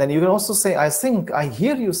 And then you can also say, I think I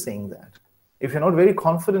hear you saying that. If you're not very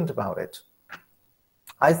confident about it,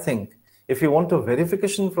 I think if you want a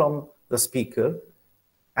verification from the speaker,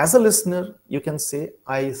 as a listener, you can say,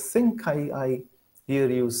 I think I hear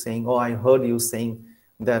you saying, or I heard you saying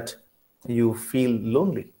that you feel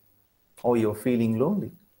lonely, or you're feeling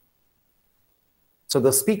lonely. So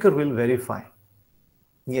the speaker will verify.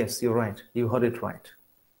 Yes, you're right. You heard it right.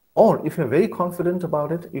 Or if you're very confident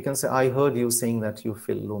about it, you can say, I heard you saying that you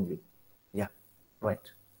feel lonely. Yeah, right.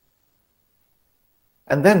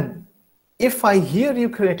 And then if I hear you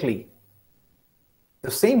correctly,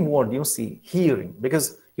 the same word you see, hearing,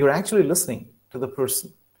 because you're actually listening to the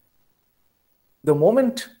person. The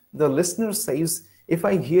moment the listener says, if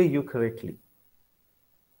I hear you correctly,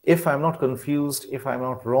 if I'm not confused, if I'm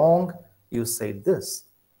not wrong, you say this.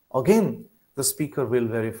 Again, the speaker will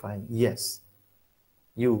verify, yes,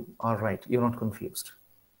 you are right, you're not confused.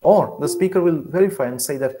 Or the speaker will verify and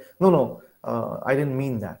say that, no, I didn't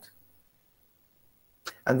mean that.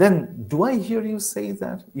 And then, do I hear you say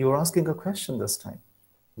that? You're asking a question this time.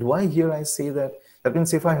 Do I hear I say that? That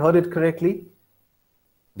means if I heard it correctly,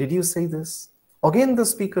 did you say this? Again, the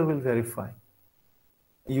speaker will verify.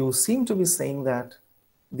 You seem to be saying that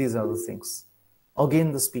these are the things.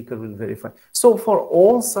 Again, the speaker will verify. So for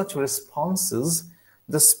all such responses,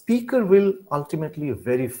 the speaker will ultimately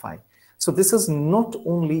verify. So this is not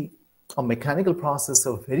only a mechanical process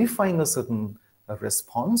of verifying a certain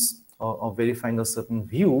response or verifying a certain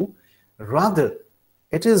view, rather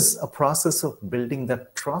it is a process of building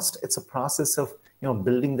that trust. It's a process of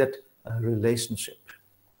building that relationship.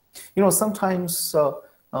 Sometimes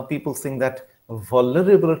people think that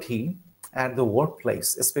vulnerability at the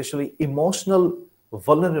workplace, especially emotional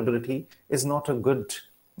vulnerability, is not a good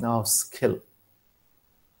skill.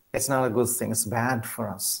 It's not a good thing. It's bad for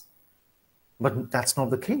us. But that's not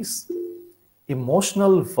the case.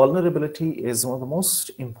 Emotional vulnerability is one of the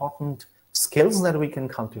most important skills that we can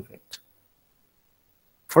cultivate.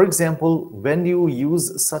 For example, when you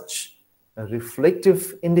use such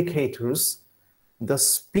reflective indicators, the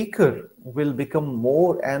speaker will become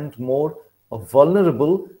more and more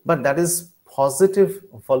vulnerable, but that is positive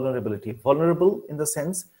vulnerability. Vulnerable in the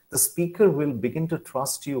sense the speaker will begin to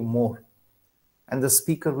trust you more and the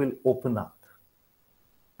speaker will open up.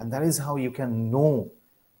 And that is how you can know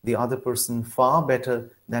the other person far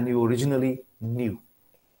better than you originally knew.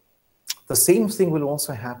 The same thing will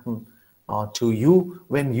also happen to you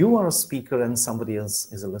when you are a speaker and somebody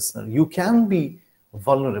else is a listener. You can be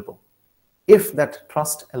vulnerable if that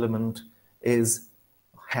trust element is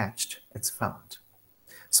hatched, it's found.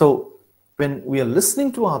 So when we are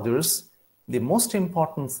listening to others, the most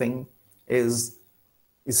important thing is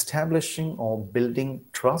establishing or building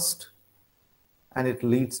trust, and it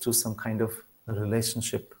leads to some kind of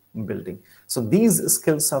relationship building. So these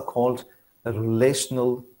skills are called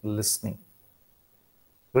relational listening.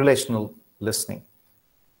 Relational listening.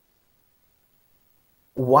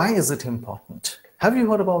 Why is it important? Have you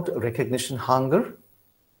heard about recognition hunger?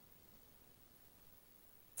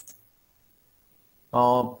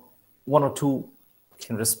 One or two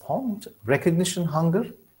can respond. Recognition hunger.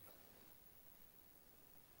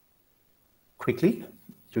 Quickly,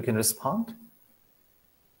 you can respond.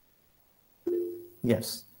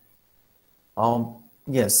 Yes.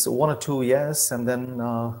 Yes, one or two yes, and then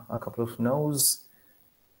a couple of no's.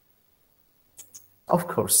 Of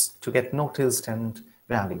course, to get noticed and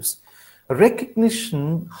values.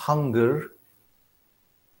 Recognition hunger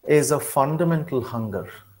is a fundamental hunger.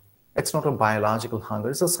 It's not a biological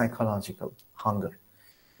hunger, it's a psychological hunger.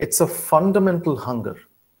 It's a fundamental hunger.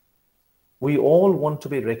 We all want to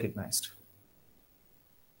be recognized.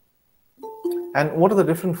 And what are the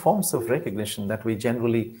different forms of recognition that we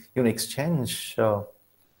generally exchange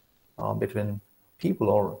between people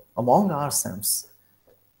or among ourselves?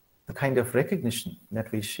 The kind of recognition that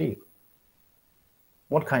we share.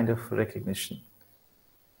 What kind of recognition?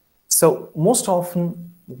 So most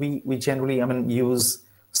often we generally use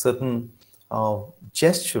certain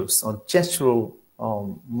gestures or gestural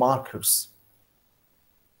markers?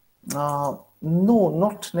 No,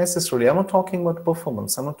 not necessarily. I'm not talking about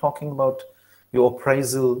performance. I'm not talking about your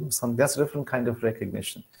appraisal. That's a different kind of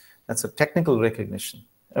recognition. That's a technical recognition,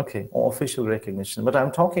 okay, or official recognition. But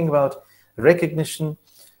I'm talking about recognition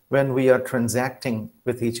when we are transacting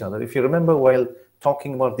with each other. If you remember, while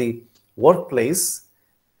talking about the workplace,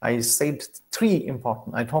 I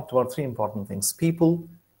talked about three important things: people,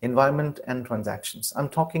 environment, and transactions. I'm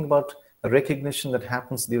talking about a recognition that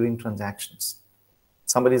happens during transactions.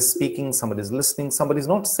 Somebody's speaking, somebody's listening, somebody's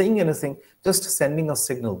not saying anything, just sending a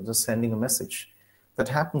signal, just sending a message. That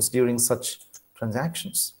happens during such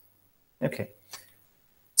transactions. Okay.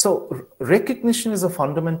 So recognition is a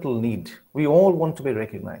fundamental need. We all want to be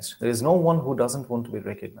recognized. There is no one who doesn't want to be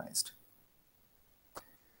recognized.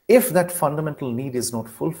 If that fundamental need is not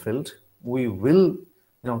fulfilled, we will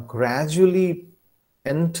gradually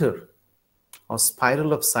enter a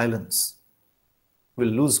spiral of silence. We'll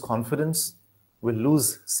lose confidence, we'll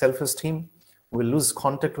lose self-esteem, we'll lose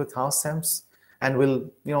contact with ourselves, and we'll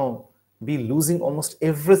be losing almost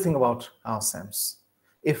everything about ourselves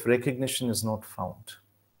if recognition is not found.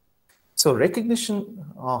 So recognition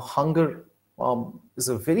hunger is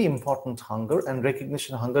a very important hunger, and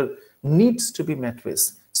recognition hunger needs to be met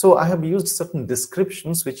with. So I have used certain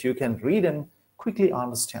descriptions which you can read and quickly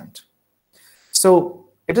understand. So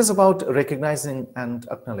it is about recognizing and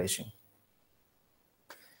acknowledging.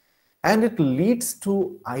 And it leads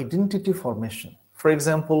to identity formation. For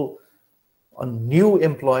example, a new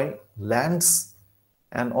employee lands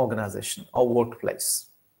an organization or workplace.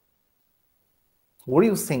 What do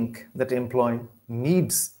you think that employee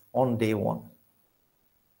needs on day one?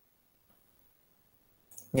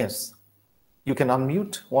 Yes, you can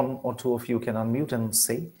unmute, one or two of you can unmute and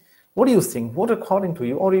say, what do you think? What according to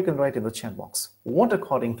you, or you can write in the chat box, what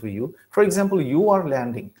according to you, for example, you are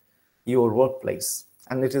landing your workplace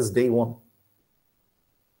and it is day one.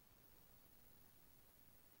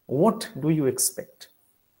 What do you expect?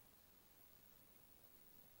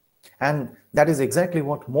 And that is exactly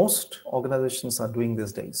what most organizations are doing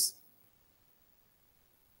these days.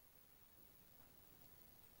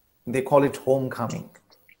 They call it homecoming.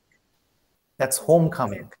 That's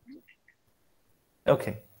homecoming.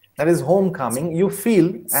 Okay, that is homecoming. You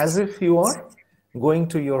feel as if you are going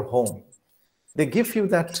to your home. They give you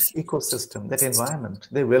that ecosystem, that environment.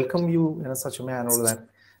 They welcome you in such a manner that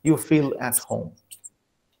you feel at home.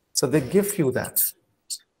 So they give you that.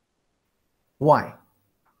 Why?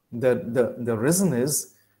 The reason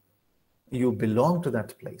is you belong to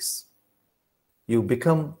that place. You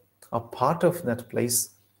become a part of that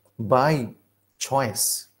place by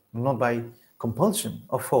choice, not by compulsion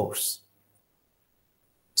or force.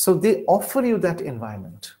 So they offer you that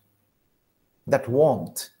environment, that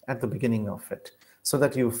warmth at the beginning of it, so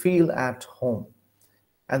that you feel at home.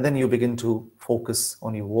 And then you begin to focus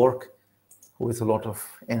on your work with a lot of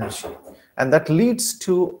energy. And that leads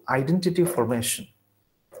to identity formation.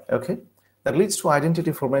 Okay? That leads to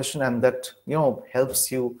identity formation, and that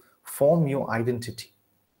helps you form your identity.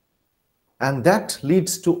 And that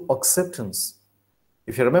leads to acceptance.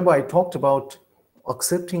 If you remember, I talked about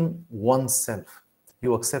accepting oneself.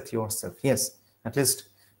 You accept yourself. Yes, at least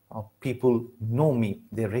people know me,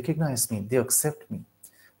 they recognize me, they accept me.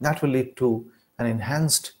 That will lead to an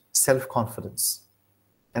enhanced self-confidence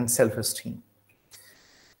and self-esteem.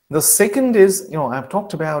 The second is, I've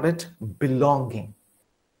talked about it, belonging.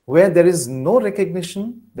 Where there is no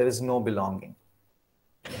recognition, there is no belonging.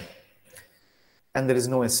 And there is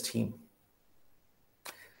no esteem.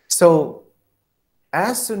 So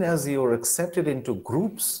as soon as you're accepted into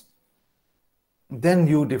groups, then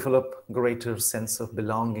you develop greater sense of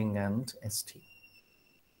belonging and esteem.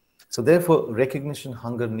 So therefore, recognition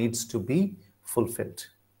hunger needs to be fulfilled.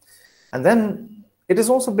 And then it is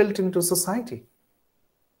also built into society.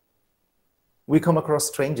 We come across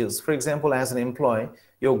strangers. For example, as an employee,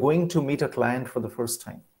 you're going to meet a client for the first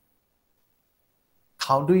time.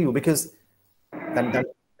 How do you? Because that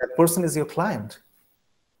person is your client.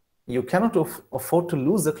 You cannot afford to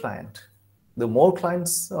lose a client. The more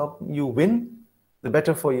clients you win, the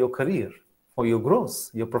better for your career, for your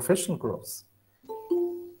growth, your professional growth.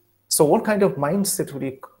 So what kind of mindset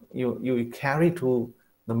would you carry to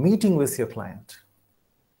the meeting with your client?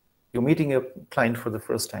 You're meeting a client for the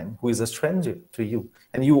first time who is a stranger to you,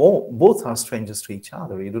 and you all both are strangers to each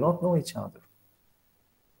other. You do not know each other.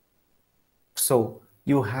 So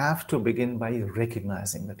you have to begin by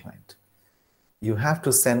recognizing the client. You have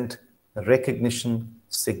to send recognition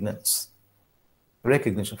signals.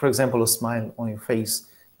 Recognition, for example, a smile on your face,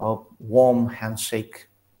 a warm handshake,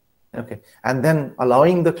 Okay, and then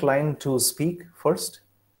allowing the client to speak first.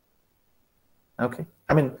 Okay,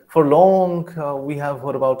 I mean, for long we have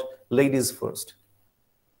heard about ladies first.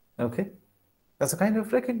 Okay, that's a kind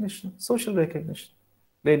of recognition, social recognition.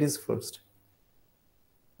 Ladies first.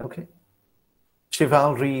 Okay,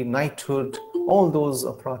 chivalry, knighthood, all those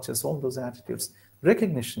approaches, all those attitudes,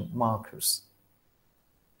 recognition markers.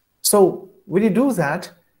 So when you do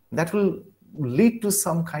that, that will lead to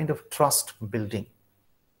some kind of trust building.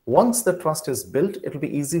 Once the trust is built, it will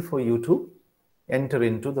be easy for you to enter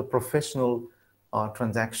into the professional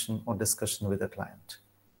transaction or discussion with the client.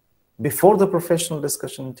 Before the professional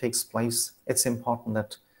discussion takes place, it's important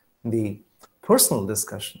that the personal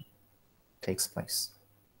discussion takes place.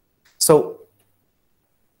 So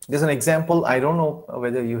there's an example. I don't know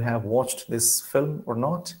whether you have watched this film or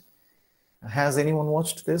not. Has anyone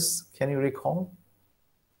watched this? Can you recall?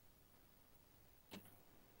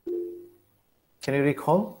 Can you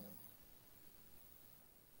recall?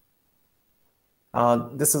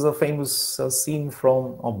 This is a famous scene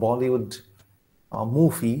from a Bollywood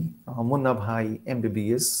movie, Munna Bhai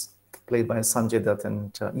MBBS, played by Sanjay Dutt,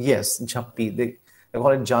 and yes, Jhappi. They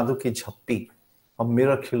call it Jadoo Ki Jhappi, a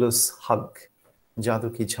miraculous hug, Jadoo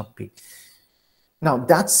Ki Jhappi. Now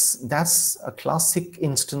that's a classic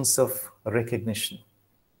instance of recognition.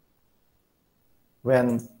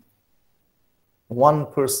 When one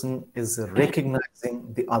person is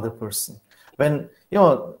recognizing the other person. When, you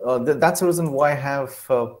know, that's the reason why I have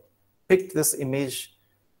picked this image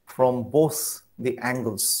from both the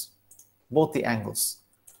angles.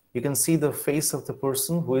 You can see the face of the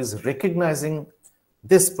person who is recognizing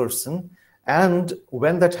this person. And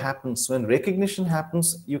when that happens, when recognition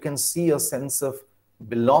happens, you can see a sense of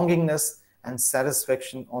belongingness and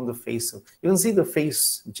satisfaction on the face of, you can see the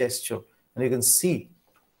face gesture, and you can see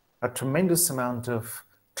a tremendous amount of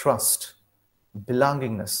trust,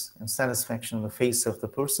 belongingness, and satisfaction on the face of the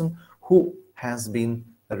person who has been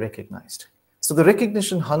recognized. So the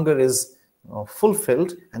recognition hunger is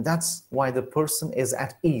fulfilled, and that's why the person is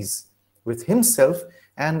at ease with himself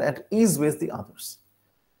and at ease with the others.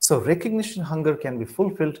 So recognition hunger can be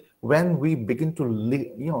fulfilled when we begin to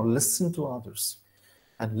listen to others.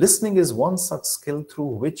 And listening is one such skill through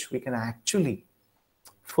which we can actually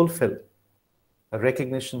fulfill the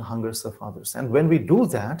recognition hungers of others. And when we do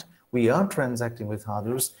that, we are transacting with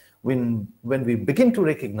others. When we begin to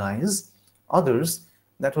recognize others,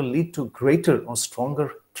 that will lead to greater or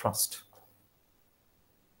stronger trust.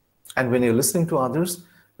 And when you're listening to others,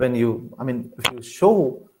 if you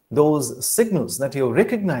show those signals that you're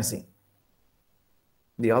recognizing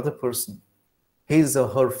the other person, his or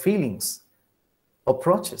her feelings,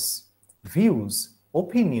 approaches, views,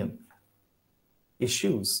 opinion,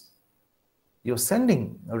 issues, you're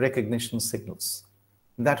sending recognition signals.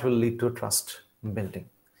 That will lead to trust building.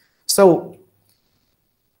 So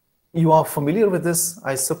you are familiar with this,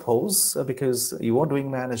 I suppose, because you are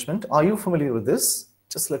doing management. Are you familiar with this?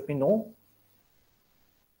 Just let me know.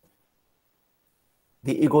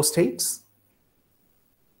 The ego states.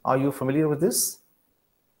 Are you familiar with this?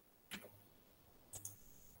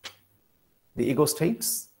 The ego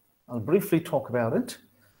states. I'll briefly talk about it.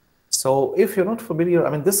 So if you're not familiar,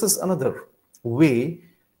 this is another way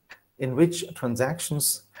in which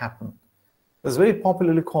transactions happen. It's very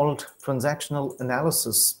popularly called transactional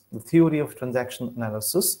analysis, the theory of transaction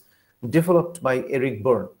analysis, developed by Eric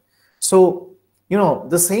Berne. So,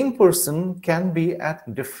 the same person can be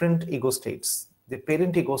at different ego states. The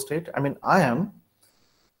parent ego state,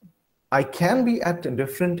 I can be at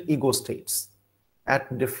different ego states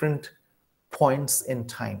at different points in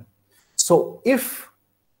time. So if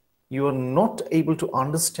you are not able to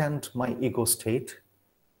understand my ego state,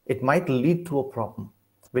 it might lead to a problem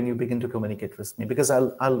when you begin to communicate with me, because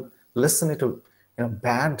I'll listen it in a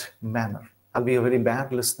bad manner. I'll be a very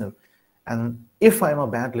bad listener. And if I'm a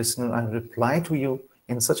bad listener, I'll reply to you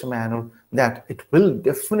in such a manner that it will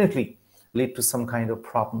definitely lead to some kind of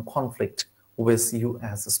problem, conflict with you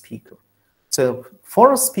as a speaker. So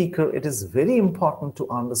for a speaker, it is very important to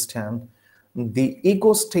understand the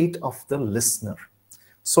ego state of the listener.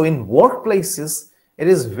 So in workplaces, it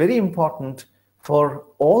is very important for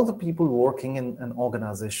all the people working in an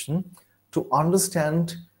organization to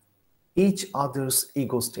understand each other's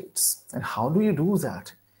ego states. And how do you do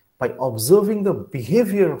that? By observing the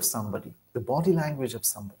behavior of somebody, the body language of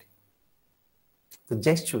somebody, the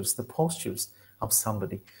gestures, the postures of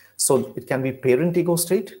somebody. So it can be parent ego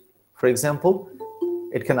state. For example,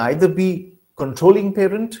 it can either be controlling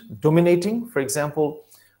parent, dominating. For example,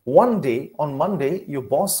 one day, on Monday, your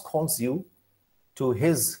boss calls you to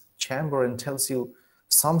his chamber and tells you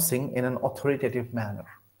something in an authoritative manner,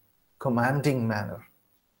 commanding manner.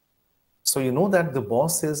 So you know that the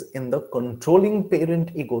boss is in the controlling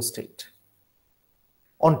parent ego state.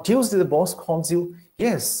 On Tuesday, the boss calls you,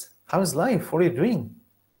 yes, how is life? What are you doing?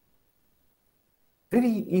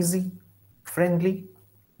 Very easy, friendly.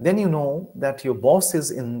 Then you know that your boss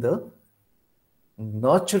is in the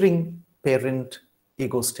nurturing parent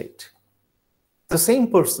ego state. The same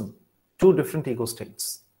person, two different ego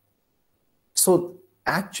states. So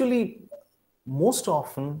actually, most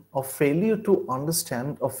often, a failure to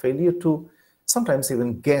understand, a failure to sometimes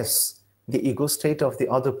even guess the ego state of the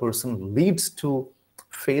other person leads to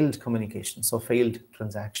failed communications or failed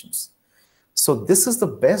transactions. So this is the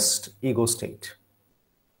best ego state.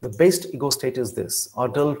 The best ego state is this: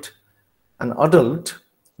 an adult,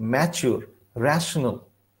 mature, rational,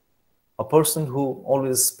 a person who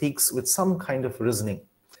always speaks with some kind of reasoning.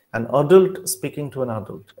 An adult speaking to an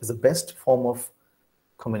adult is the best form of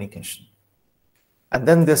communication. And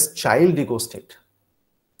then this child ego state.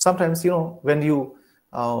 Sometimes, when you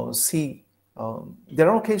see, there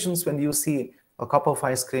are occasions when you see a cup of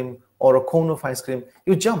ice cream or a cone of ice cream,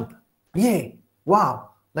 you jump, yay,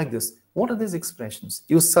 wow, like this. What are these expressions?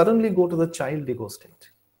 You suddenly go to the child ego state.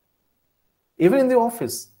 Even in the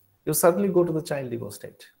office, you suddenly go to the child ego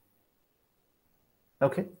state.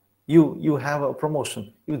 Okay? You have a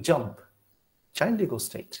promotion, you jump, child ego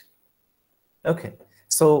state. Okay.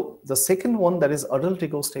 So the second one, that is adult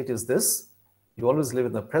ego state, is this: you always live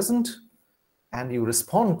in the present and you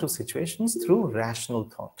respond to situations through rational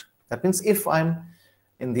thought. That means if I'm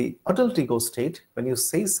in the adult ego state, when you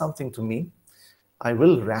say something to me, I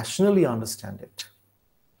will rationally understand it.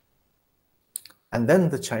 And then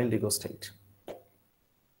the child ego state.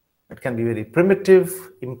 It can be very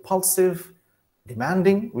primitive, impulsive,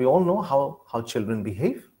 demanding. We all know how children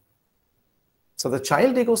behave. So the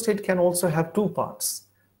child ego state can also have two parts.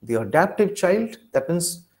 The adaptive child, that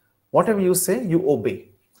means whatever you say, you obey.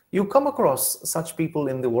 You come across such people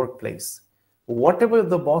in the workplace. Whatever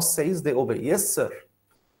the boss says, they obey. Yes, sir.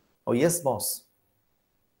 Or yes, boss.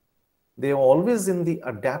 They are always in the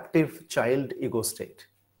adaptive child ego state.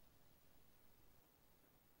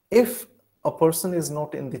 If a person is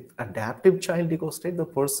not in the adaptive child ego state, the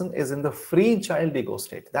person is in the free child ego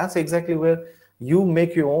state. That's exactly where you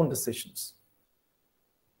make your own decisions.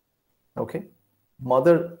 Okay?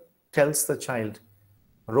 Mother tells the child,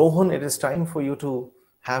 Rohan, it is time for you to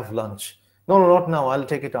have lunch. No, not now. I'll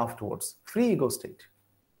take it afterwards. Free ego state.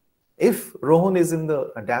 If Rohan is in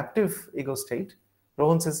the adaptive ego state,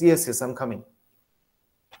 Rohan says, yes, I'm coming.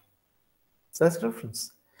 So that's the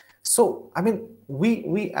difference. So, I mean,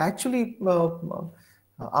 we actually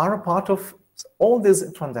are a part of all these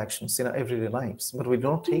transactions in our everyday lives, but we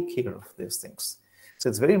don't take care of these things. So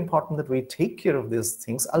it's very important that we take care of these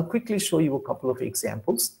things. I'll quickly show you a couple of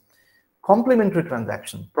examples. Complementary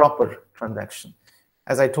transaction, proper transaction.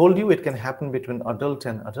 As I told you, it can happen between adult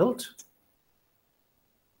and adult.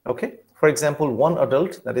 Okay. For example, one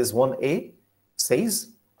adult, that is 1A, says,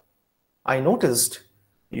 I noticed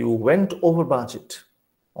you went over budget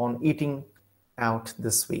on eating out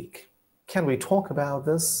this week. Can we talk about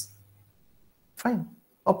this? Fine.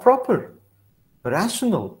 A proper,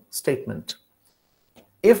 rational statement.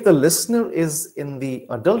 If the listener is in the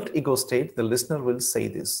adult ego state, the listener will say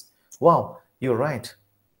this: wow, you're right.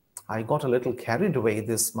 I got a little carried away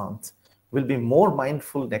this month. We'll be more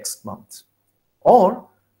mindful next month. Or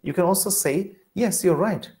you can also say, yes, you're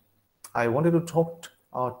right. I wanted to talk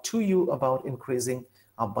to you about increasing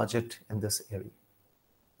our budget in this area.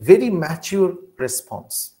 Very mature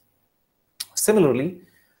response. Similarly,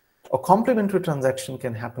 a complementary transaction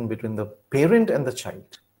can happen between the parent and the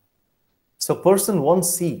child. So person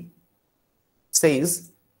 1C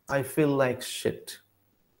says, I feel like shit.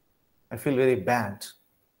 I feel very bad.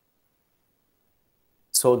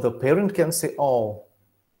 So the parent can say, oh,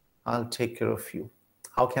 I'll take care of you.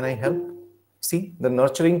 How can I help? See, the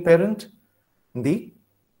nurturing parent, the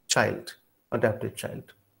child, adaptive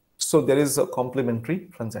child. So there is a complementary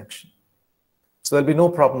transaction. So there'll be no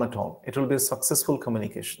problem at all. It will be a successful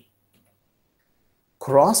communication.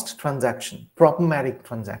 Crossed transaction, problematic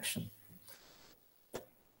transaction.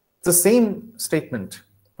 The same statement.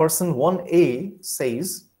 Person 1A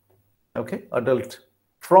says, okay, adult.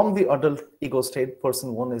 From the adult ego state,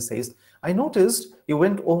 person 1A says, I noticed you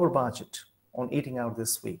went over budget on eating out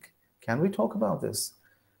this week. Can we talk about this?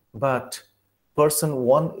 But person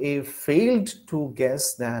 1A failed to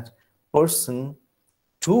guess that person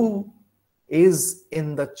 2 is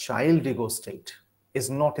in the child ego state,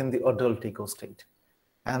 is not in the adult ego state.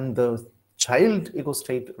 And the child ego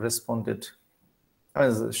state responded,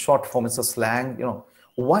 as a short form, it's a slang,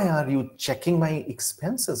 why are you checking my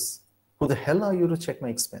expenses? Who the hell are you to check my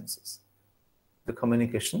expenses? The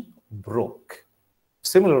communication broke.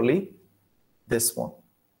 Similarly, this one.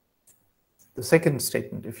 The second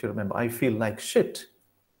statement, if you remember, I feel like shit.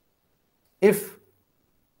 If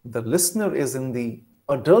the listener is in the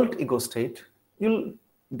adult ego state, you'll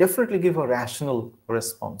definitely give a rational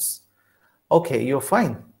response. Okay, you're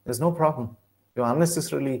fine. There's no problem. You're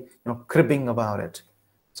unnecessarily, cribbing about it.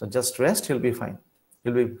 So just rest, you'll be fine.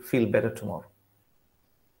 You'll feel better tomorrow.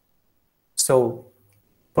 So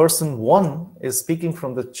person one is speaking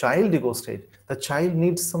from the child ego state. The child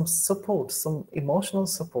needs some support, some emotional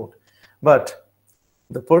support. But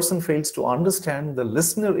the person fails to understand the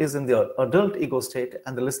listener is in the adult ego state,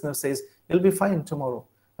 and the listener says, you'll be fine tomorrow.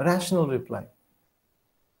 A rational reply.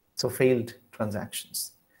 So failed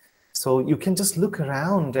transactions. So you can just look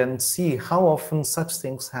around and see how often such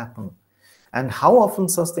things happen, and how often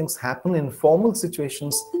such things happen in formal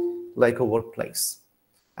situations like a workplace.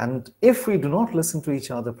 And if we do not listen to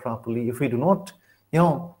each other properly, if we do not,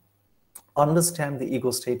 understand the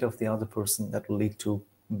ego state of the other person, that will lead to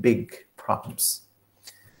big problems.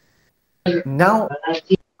 Now,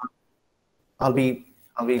 I'll be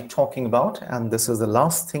talking about, and this is the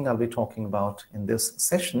last thing I'll be talking about in this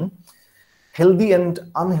session, healthy and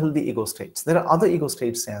unhealthy ego states. There are other ego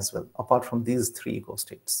states as well, apart from these three ego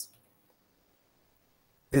states.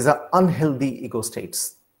 These are unhealthy ego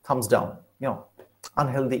states. Thumbs down,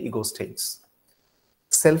 unhealthy ego states.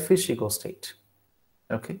 Selfish ego state,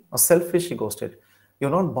 okay? A selfish ego state.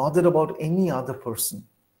 You're not bothered about any other person.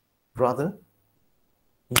 Rather,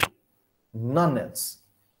 none else.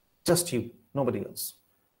 Just you, nobody else.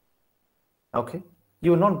 Okay?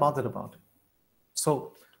 You're not bothered about it.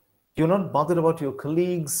 So, you're not bothered about your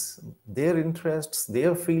colleagues, their interests,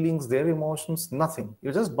 their feelings, their emotions, nothing.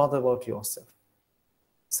 You're just bothered about yourself.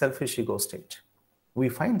 Selfish ego state. We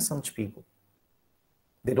find such people.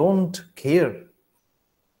 They don't care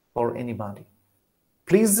for anybody.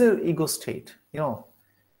 Pleaser ego state.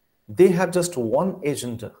 They have just one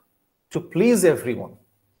agenda, to please everyone.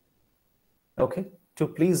 Okay? To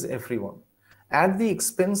please everyone. At the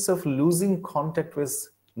expense of losing contact with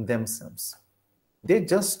themselves. They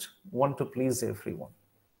just want to please everyone.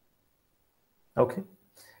 Okay?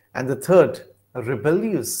 And the third, a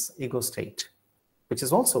rebellious ego state, which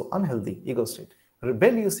is also unhealthy ego state.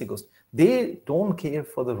 Rebellious ego state. They don't care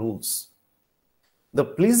for the rules. The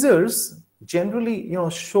pleasers generally,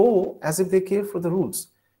 show as if they care for the rules.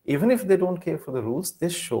 Even if they don't care for the rules, they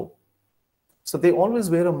show. So they always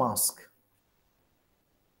wear a mask.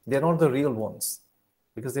 They're not the real ones,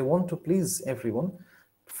 because they want to please everyone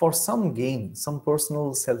for some gain, some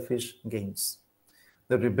personal selfish gains.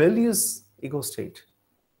 The rebellious ego state,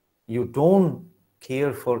 you don't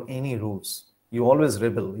care for any rules. You always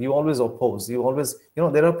rebel, you always oppose, you always,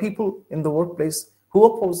 there are people in the workplace who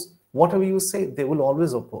oppose. Whatever you say, they will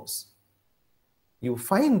always oppose. You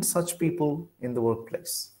find such people in the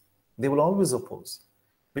workplace. They will always oppose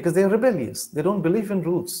because they are rebellious. They don't believe in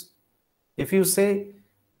rules. If you say,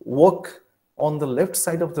 walk on the left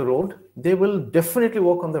side of the road, they will definitely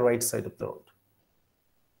walk on the right side of the road.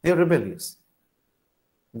 They are rebellious.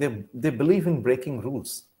 They believe in breaking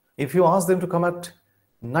rules. If you ask them to come at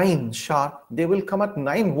 9 sharp, they will come at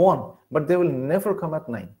 9:01, but they will never come at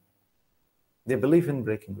 9. They believe in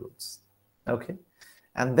breaking rules. Okay?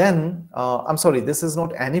 And then, I'm sorry, this is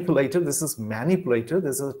not manipulator, this is manipulator.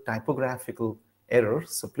 This is a typographical error,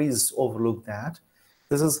 so please overlook that.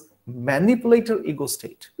 This is manipulator ego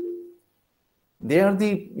state. They are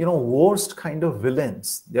the worst kind of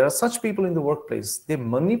villains. There are such people in the workplace. They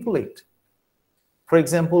manipulate. For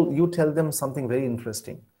example, you tell them something very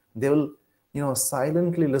interesting. They will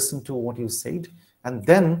silently listen to what you said, and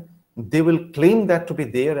then they will claim that to be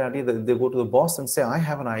their idea. They go to the boss and say, I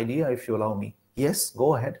have an idea, if you allow me. Yes,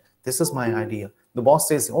 go ahead. This is my idea. The boss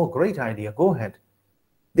says, oh, great idea, go ahead.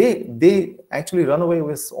 They actually run away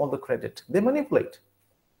with all the credit. They manipulate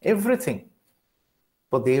everything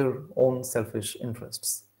for their own selfish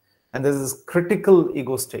interests. And there's this critical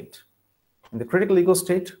ego state. In the critical ego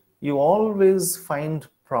state, you always find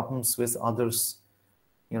problems with others'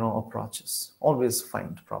 approaches. Always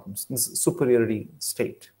find problems. This superiority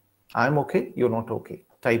state. I'm okay, you're not okay.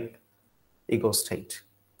 Type ego state.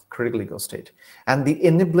 Critical ego state. And the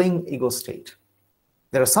enabling ego state.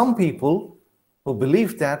 There are some people who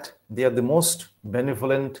believe that they are the most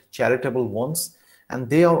benevolent, charitable ones, and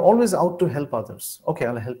they are always out to help others. Okay,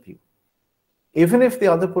 I'll help you. Even if the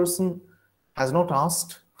other person has not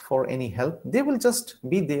asked for any help, they will just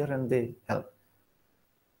be there and they help.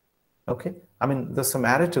 Okay? I mean, the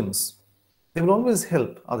Samaritans, they will always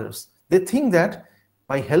help others. They think that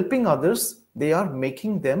by helping others, they are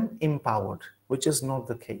making them empowered, which is not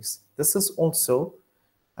the case. This is also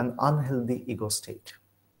an unhealthy ego state.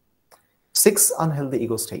 6 unhealthy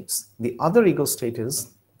ego states. The other ego state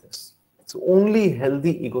is this. So only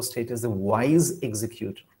healthy ego state is the wise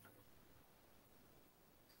executor.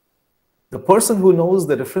 The person who knows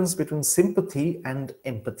the difference between sympathy and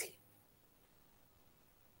empathy.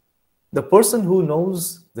 The person who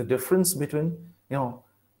knows the difference between,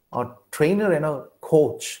 a trainer and a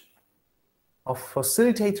coach, a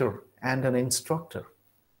facilitator and an instructor.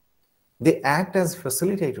 They act as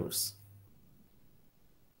facilitators.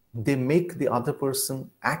 They make the other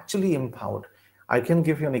person actually empowered. I can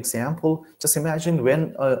give you an example. Just imagine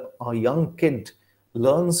when a young kid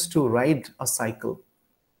learns to ride a cycle.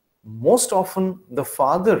 Most often, the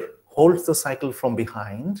father holds the cycle from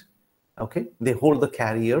behind. Okay, they hold the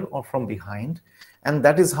carrier or from behind, and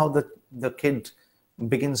that is how the kid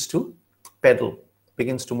begins to pedal,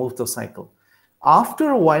 begins to move the cycle. After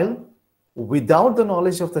a while, without the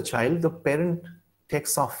knowledge of the child, the parent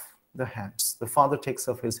takes off the hands. The father takes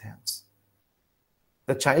off his hands.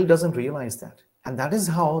 The child doesn't realize that, and that is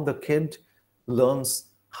how the kid learns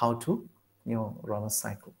how to, run a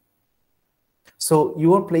cycle. So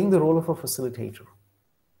you are playing the role of a facilitator.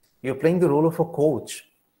 You're playing the role of a coach.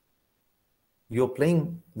 You're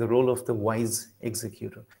playing the role of the wise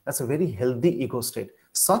executor. That's a very healthy ego state.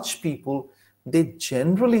 Such people, they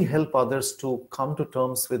generally help others to come to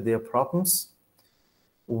terms with their problems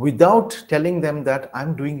without telling them that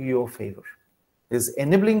I'm doing you a favor. There's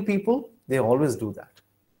enabling people, they always do that.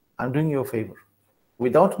 I'm doing you a favor.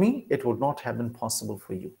 Without me, it would not have been possible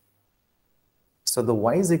for you. So the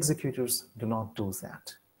wise executors do not do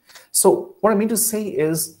that. So what I mean to say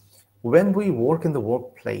is, when we work in the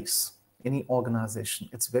workplace, any organization,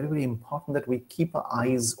 it's very, very important that we keep our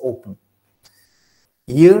eyes open,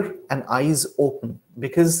 ear and eyes open,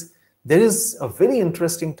 because there is a very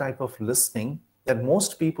interesting type of listening that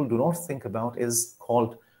most people do not think about, is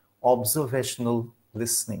called observational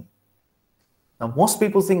listening. Now, most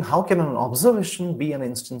people think, how can an observation be an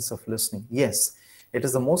instance of listening? Yes, it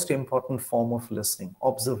is the most important form of listening,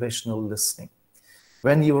 observational listening.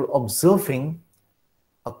 When you're observing,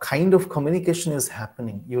 a kind of communication is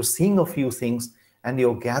happening. You're seeing a few things and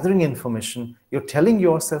you're gathering information. You're telling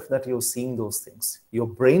yourself that you're seeing those things. Your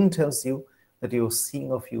brain tells you that you're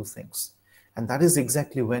seeing a few things. And that is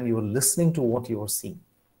exactly when you're listening to what you're seeing.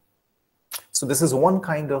 So this is one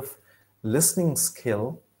kind of listening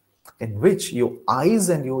skill in which your eyes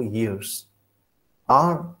and your ears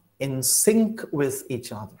are in sync with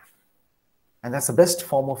each other. And that's the best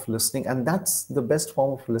form of listening. And that's the best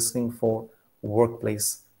form of listening for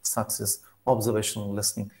workplace success, observational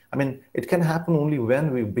listening. I mean, it can happen only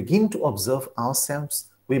when we begin to observe ourselves,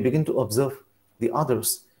 we begin to observe the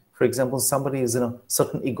others. For example, somebody is in a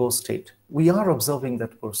certain ego state. We are observing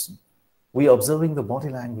that person. We are observing the body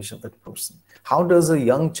language of that person. How does a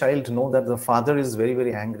young child know that the father is very,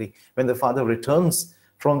 very angry? When the father returns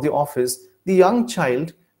from the office, the young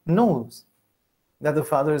child knows that the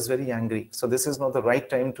father is very angry. So this is not the right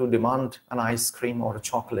time to demand an ice cream or a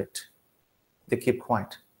chocolate. They keep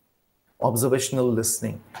quiet. Observational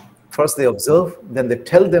listening. First they observe, then they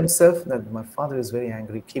tell themselves that my father is very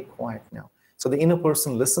angry, keep quiet now. So the inner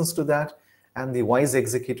person listens to that, and the wise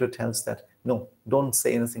executor tells that, no, don't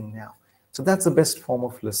say anything now. So that's the best form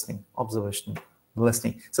of listening, observational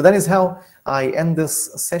listening. So that is how I end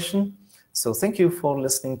this session. So thank you for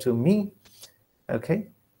listening to me. Okay,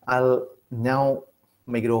 I'll now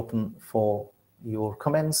make it open for your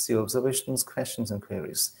comments, your observations, questions, and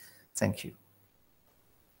queries. Thank you.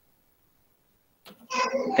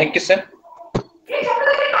 Thank you, sir.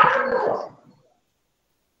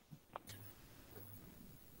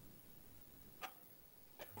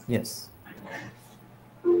 Yes.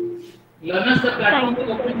 Learners, the platform is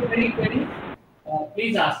open for any query.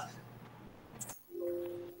 Please ask.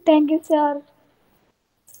 Thank you, sir.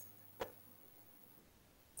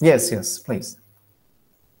 Yes, yes, please.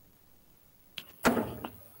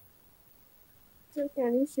 So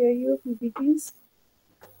can you share your PPTs?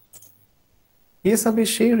 Yes, I'll be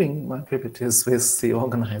sharing my PPTs with the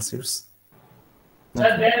organizers.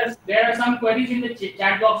 Sir, there are some queries in the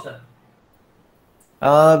chat box, sir.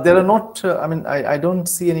 There are not, I mean, I don't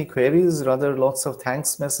see any queries, rather lots of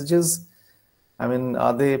thanks messages. I mean,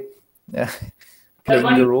 are they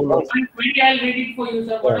playing the role of... One query, I'll read it for you,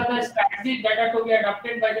 sir. What are the strategies that are to be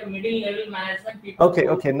adopted by the middle level management people?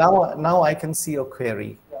 Okay, now I can see your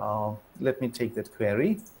query. Let me take that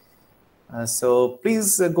query. So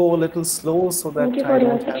please go a little slow so that I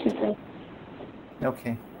don't have...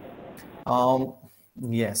 Okay.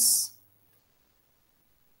 Yes.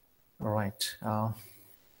 All right.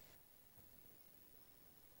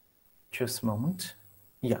 Just a moment.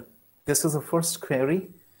 Yeah, this is the first query.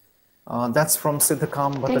 That's from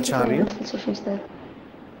Siddhakam Bhattacharya.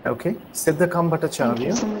 Okay, Siddhakam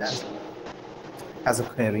Bhattacharya has a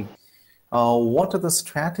query. What are the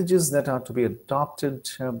strategies that are to be adopted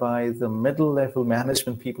by the middle-level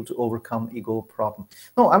management people to overcome ego problem?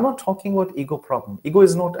 No, I'm not talking about ego problem. Ego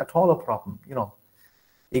is not at all a problem. You know,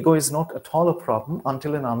 ego is not at all a problem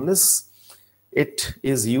until and unless it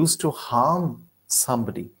is used to harm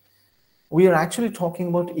somebody. We are actually talking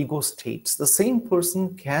about ego states. The same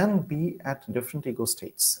person can be at different ego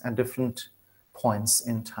states at different points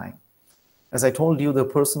in time. As I told you, the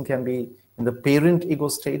person can be in the parent ego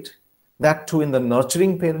state, that too in the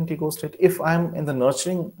nurturing parent ego state. If I'm in the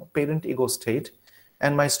nurturing parent ego state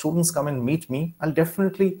and my students come and meet me, I'll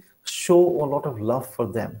definitely show a lot of love for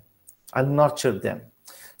them. I'll nurture them.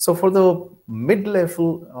 So for the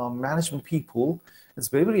mid-level management people, it's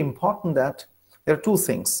very, very important that there are two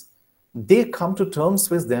things. They come to terms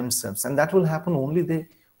with themselves, and that will happen only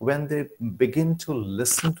when they begin to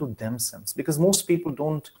listen to themselves, because most people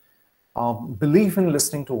don't believe in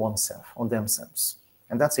listening to oneself or themselves.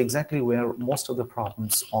 And that's exactly where most of the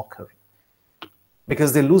problems occur,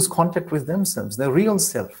 because they lose contact with themselves, their real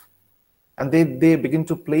self, and they begin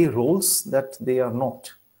to play roles that they are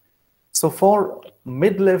not. So for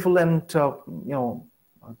mid-level and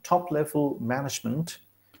top-level management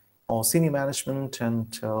or senior management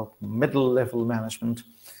and middle-level management,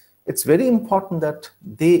 it's very important that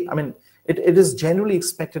it is generally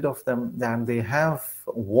expected of them that they have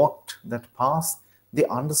walked that path, they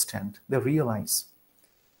understand, they realize,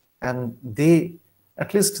 and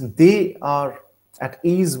at least they are at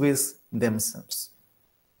ease with themselves.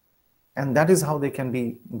 And that is how they can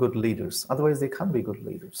be good leaders. Otherwise, they can't be good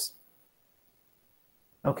leaders.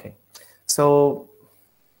 Okay, so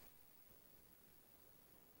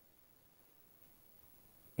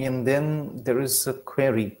and then there is a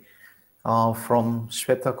query from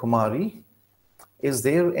Shweta Kumari. Is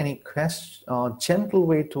there any gentle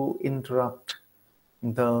way to interrupt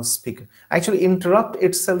the speaker? Actually, interrupt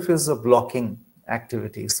itself is a blocking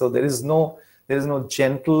activity. So there is no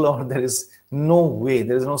gentle, or there is no way,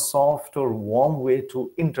 there is no soft or warm way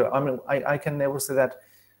to interrupt. I mean, I can never say that,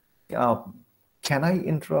 can I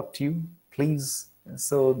interrupt you, please?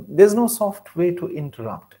 So there's no soft way to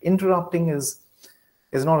interrupt. Interrupting is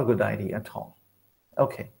not a good idea at all.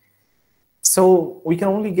 Okay. So we can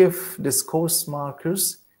only give discourse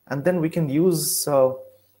markers, and then we can use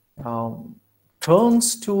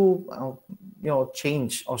turns to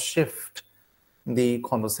change or shift the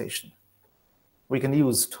conversation. We can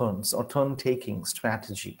use turns or turn-taking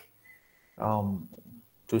strategy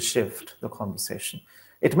to shift the conversation.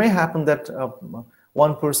 It may happen that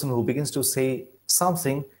one person who begins to say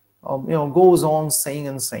something, goes on saying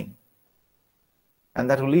and saying, and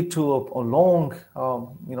that will lead to a long,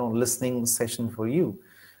 listening session for you.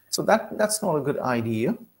 So that's not a good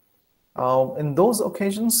idea. In those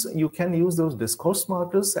occasions, you can use those discourse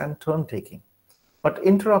markers and turn-taking. But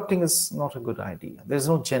interrupting is not a good idea. There's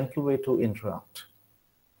no gentle way to interrupt.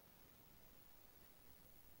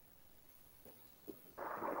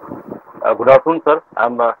 Good afternoon, sir.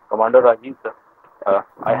 I'm Commander Ajit, sir.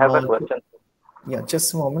 I have a question. Yeah,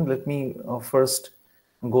 just a moment. Let me first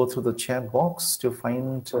go through the chat box to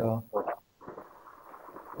find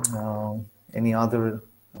any other.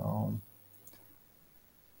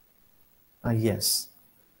 Yes.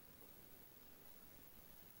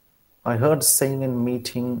 I heard saying in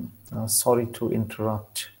meeting, sorry to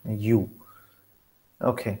interrupt you.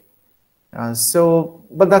 Okay.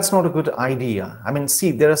 But that's not a good idea. I mean,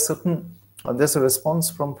 see, there's a response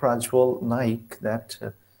from Prajwal Naik that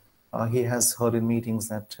he has heard in meetings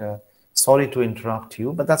that sorry to interrupt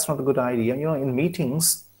you, but that's not a good idea. In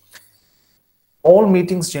meetings, all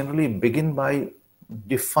meetings generally begin by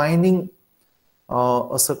defining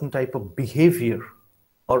a certain type of behavior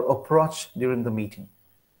or approach during the meeting.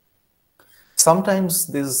 Sometimes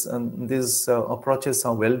these approaches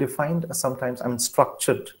are well defined, sometimes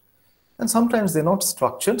structured, and sometimes they're not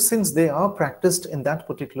structured. Since they are practiced in that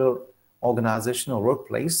particular organization or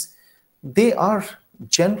workplace, they are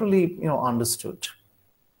generally understood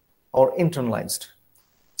or internalized.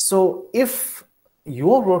 So if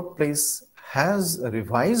your workplace has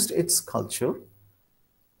revised its culture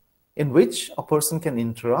in which a person can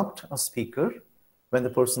interrupt a speaker when the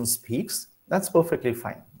person speaks, that's perfectly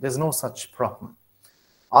fine. There's no such problem.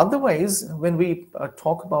 Otherwise, when we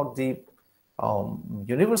talk about the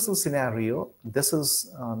universal scenario, this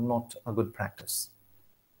is not a good practice.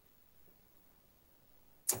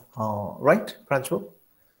 Right, Prajwal?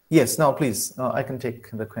 Yes, now please, I can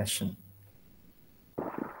take the question.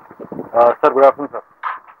 Sir, good afternoon, sir.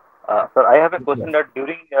 Sir, I have a question that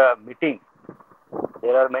during a meeting,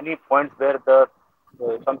 there are many points where the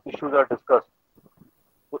some issues are discussed.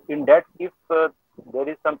 So in that, if there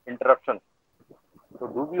is some interruption, so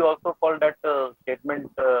do we also call that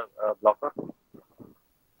statement blocker?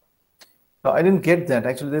 No, I didn't get that.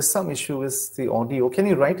 Actually, there's some issue with the audio. Can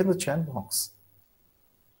you write in the chat box?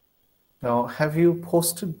 Now, have you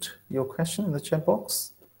posted your question in the chat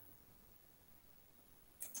box?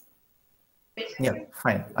 Yeah,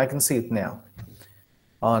 fine. I can see it now.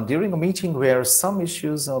 During a meeting where some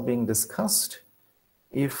issues are being discussed,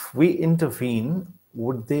 if we intervene,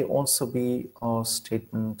 would they also be a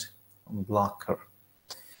statement blocker?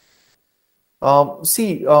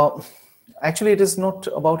 Actually, it is not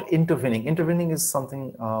about intervening. Intervening is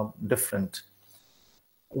something different.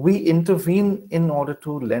 We intervene in order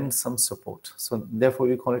to lend some support. So therefore,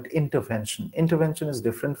 we call it intervention. Intervention is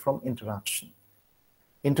different from interruption.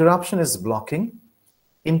 Interruption is blocking.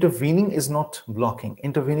 Intervening is not blocking.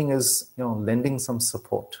 Intervening is, lending some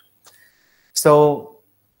support. So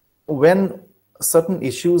when certain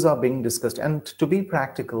issues are being discussed, and to be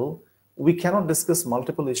practical, we cannot discuss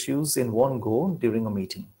multiple issues in one go during a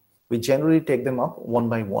meeting. We generally take them up one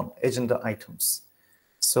by one, agenda items.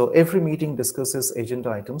 So every meeting discusses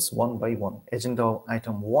agenda items one by one. Agenda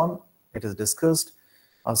item 1, it is discussed.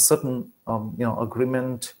 A certain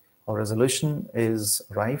agreement or resolution is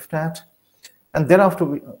arrived at, and thereafter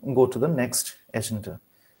we go to the next agenda.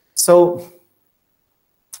 So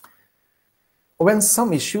when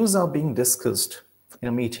some issues are being discussed in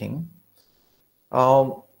a meeting,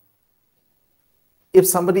 if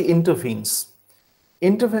somebody intervenes,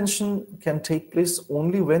 intervention can take place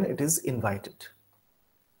only when it is invited.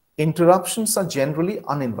 Interruptions are generally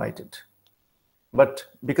uninvited, but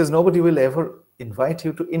because nobody will ever invite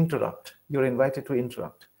you to interrupt, you're invited to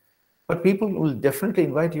interrupt. But people will definitely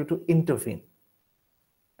invite you to intervene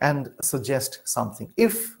and suggest something.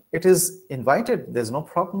 If it is invited, there's no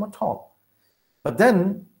problem at all. But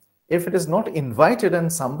then, if it is not invited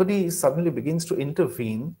and somebody suddenly begins to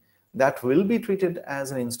intervene, that will be treated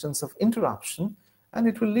as an instance of interruption, and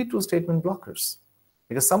it will lead to statement blockers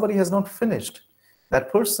because somebody has not finished.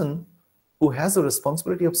 That person who has the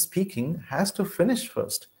responsibility of speaking has to finish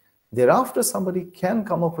first. Thereafter, somebody can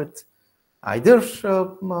come up with either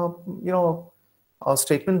a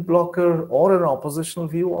statement blocker or an oppositional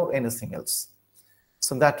view or anything else.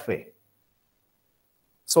 So that way.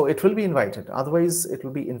 So it will be invited. Otherwise, it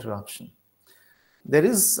will be interruption. There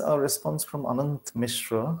is a response from Anant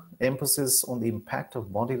Mishra, emphasis on the impact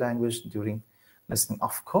of body language during listening.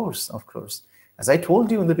 Of course. As I told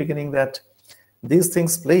you in the beginning that these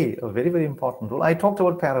things play a very, very important role. I talked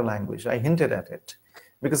about paralanguage. I hinted at it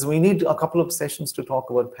because we need a couple of sessions to talk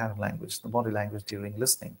about paralanguage, the body language during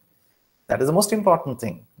listening. That is the most important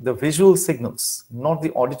thing. The visual signals, not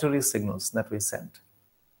the auditory signals that we send.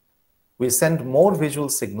 We send more visual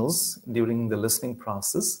signals during the listening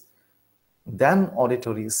process than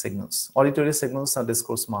auditory signals. Auditory signals are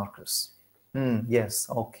discourse markers. Yes,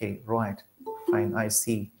 okay, right, fine, I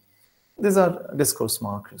see. These are discourse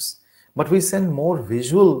markers. But we send more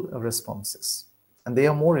visual responses, and they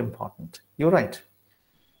are more important. You're right.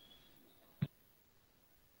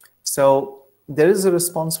 So there is a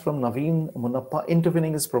response from Naveen Munappa.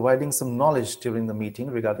 Intervening is providing some knowledge during the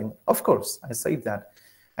meeting regarding, of course, I said that.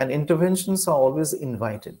 And interventions are always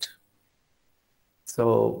invited.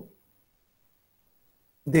 So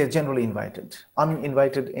they are generally invited.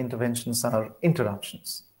 Uninvited interventions are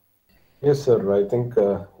interruptions. Yes, sir. I think,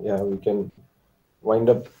 we can wind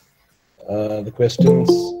up. The questions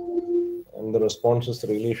and the responses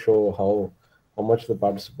really show how much the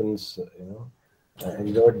participants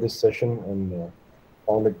enjoyed this session and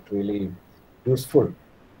found it really useful.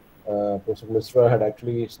 Professor Mishra had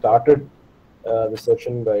actually started the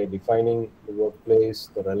session by defining the workplace,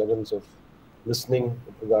 the relevance of listening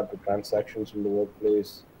with regard to transactions in the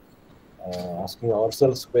workplace, asking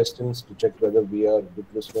ourselves questions to check whether we are good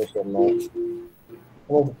listeners or not.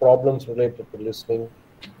 Some of the problems related to listening,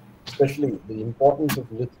 especially the importance of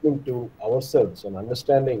listening to ourselves and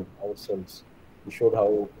understanding ourselves. He showed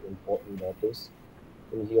how important that is.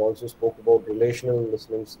 And he also spoke about relational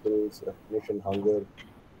listening skills, recognition, hunger,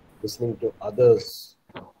 listening to others,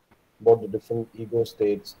 about the different ego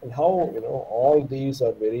states, and how all these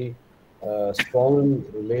are very strongly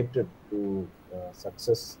related to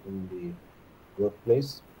success in the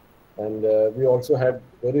workplace. And we also had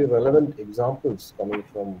very relevant examples coming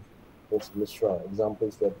from Professor Mishra,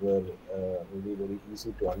 examples that were really very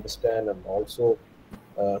easy to understand and also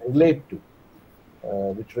relate to,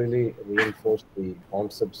 which really reinforced the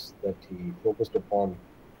concepts that he focused upon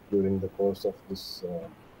during the course of this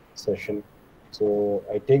session. So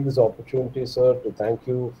I take this opportunity, sir, to thank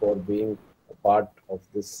you for being a part of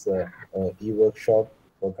this e-workshop,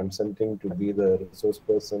 for consenting to be the resource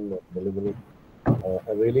person delivering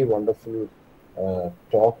a really wonderful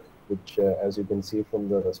talk, which, as you can see from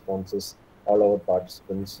the responses, all our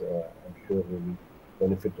participants, I'm sure, will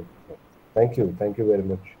benefit from. Thank you very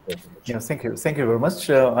much. Yeah, thank you very much.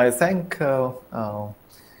 I thank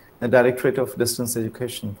the Directorate of Distance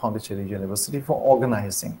Education, Pondicherry University, for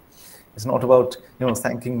organizing. It's not about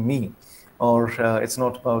thanking me, or it's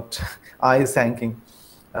not about I thanking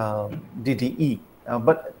DDE,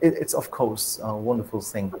 but it's of course a wonderful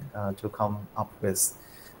thing to come up with.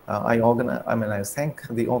 I thank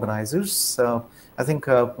the organizers. I think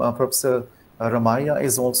Professor Ramaya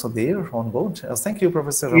is also there on board. Thank you,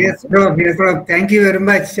 Professor Ramaya. Yes, bro. Thank you very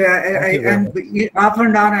much. Off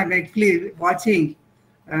and on, I'm actually watching,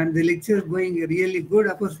 and the lecture is going really good.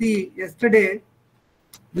 Of course, see, yesterday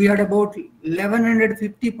we had about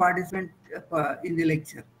 1,150 participants in the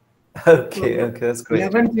lecture. Okay, that's great.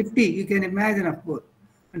 1,150, you can imagine, of course.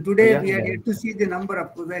 And today we are yet to see the number,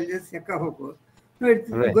 of course. I'll just check off, of course. No, it's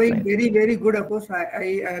going very, very good, of course.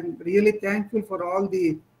 I am really thankful for all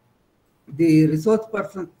the resource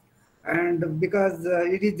persons, and because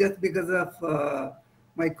it is just because of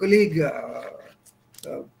my colleague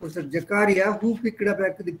Professor Jakaria, who picked up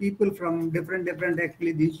actually people from different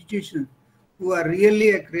actually the institutions who are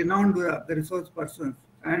really renowned the resource persons.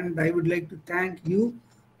 And I would like to thank you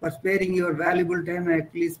for sparing your valuable time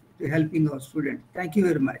actually helping our students. Thank you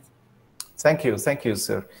very much. Thank you,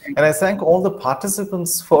 sir. And I thank all the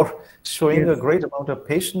participants for showing a great amount of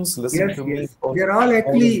patience, listening to me. They're all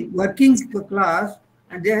actually working for class,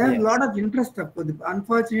 and they have a lot of interest.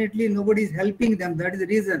 Unfortunately, nobody is helping them. That is the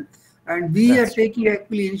reason. And we are taking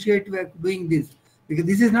actually initiative of doing this, because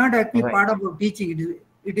this is not actually part of our teaching.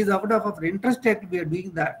 It is out of our interest that we are doing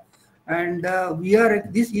that. And we are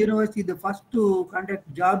at this university the first to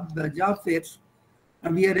conduct job fairs.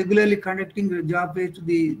 And we are regularly conducting the job fairs to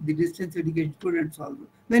the distance education students also.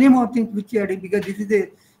 Many more things which we are doing, because this is a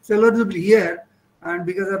celebrable year, and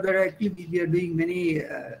because of that actually we are doing many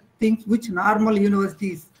things which normal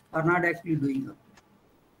universities are not actually doing.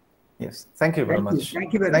 Yes, thank you very much.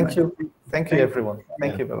 Thank you very much. Thank you, everyone.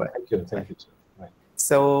 Thank you, bye-bye. Thank you, sir. Bye.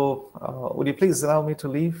 So, would you please allow me to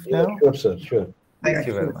leave now? Sure, sir, sure. Thank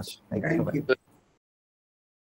you very much. Thank you.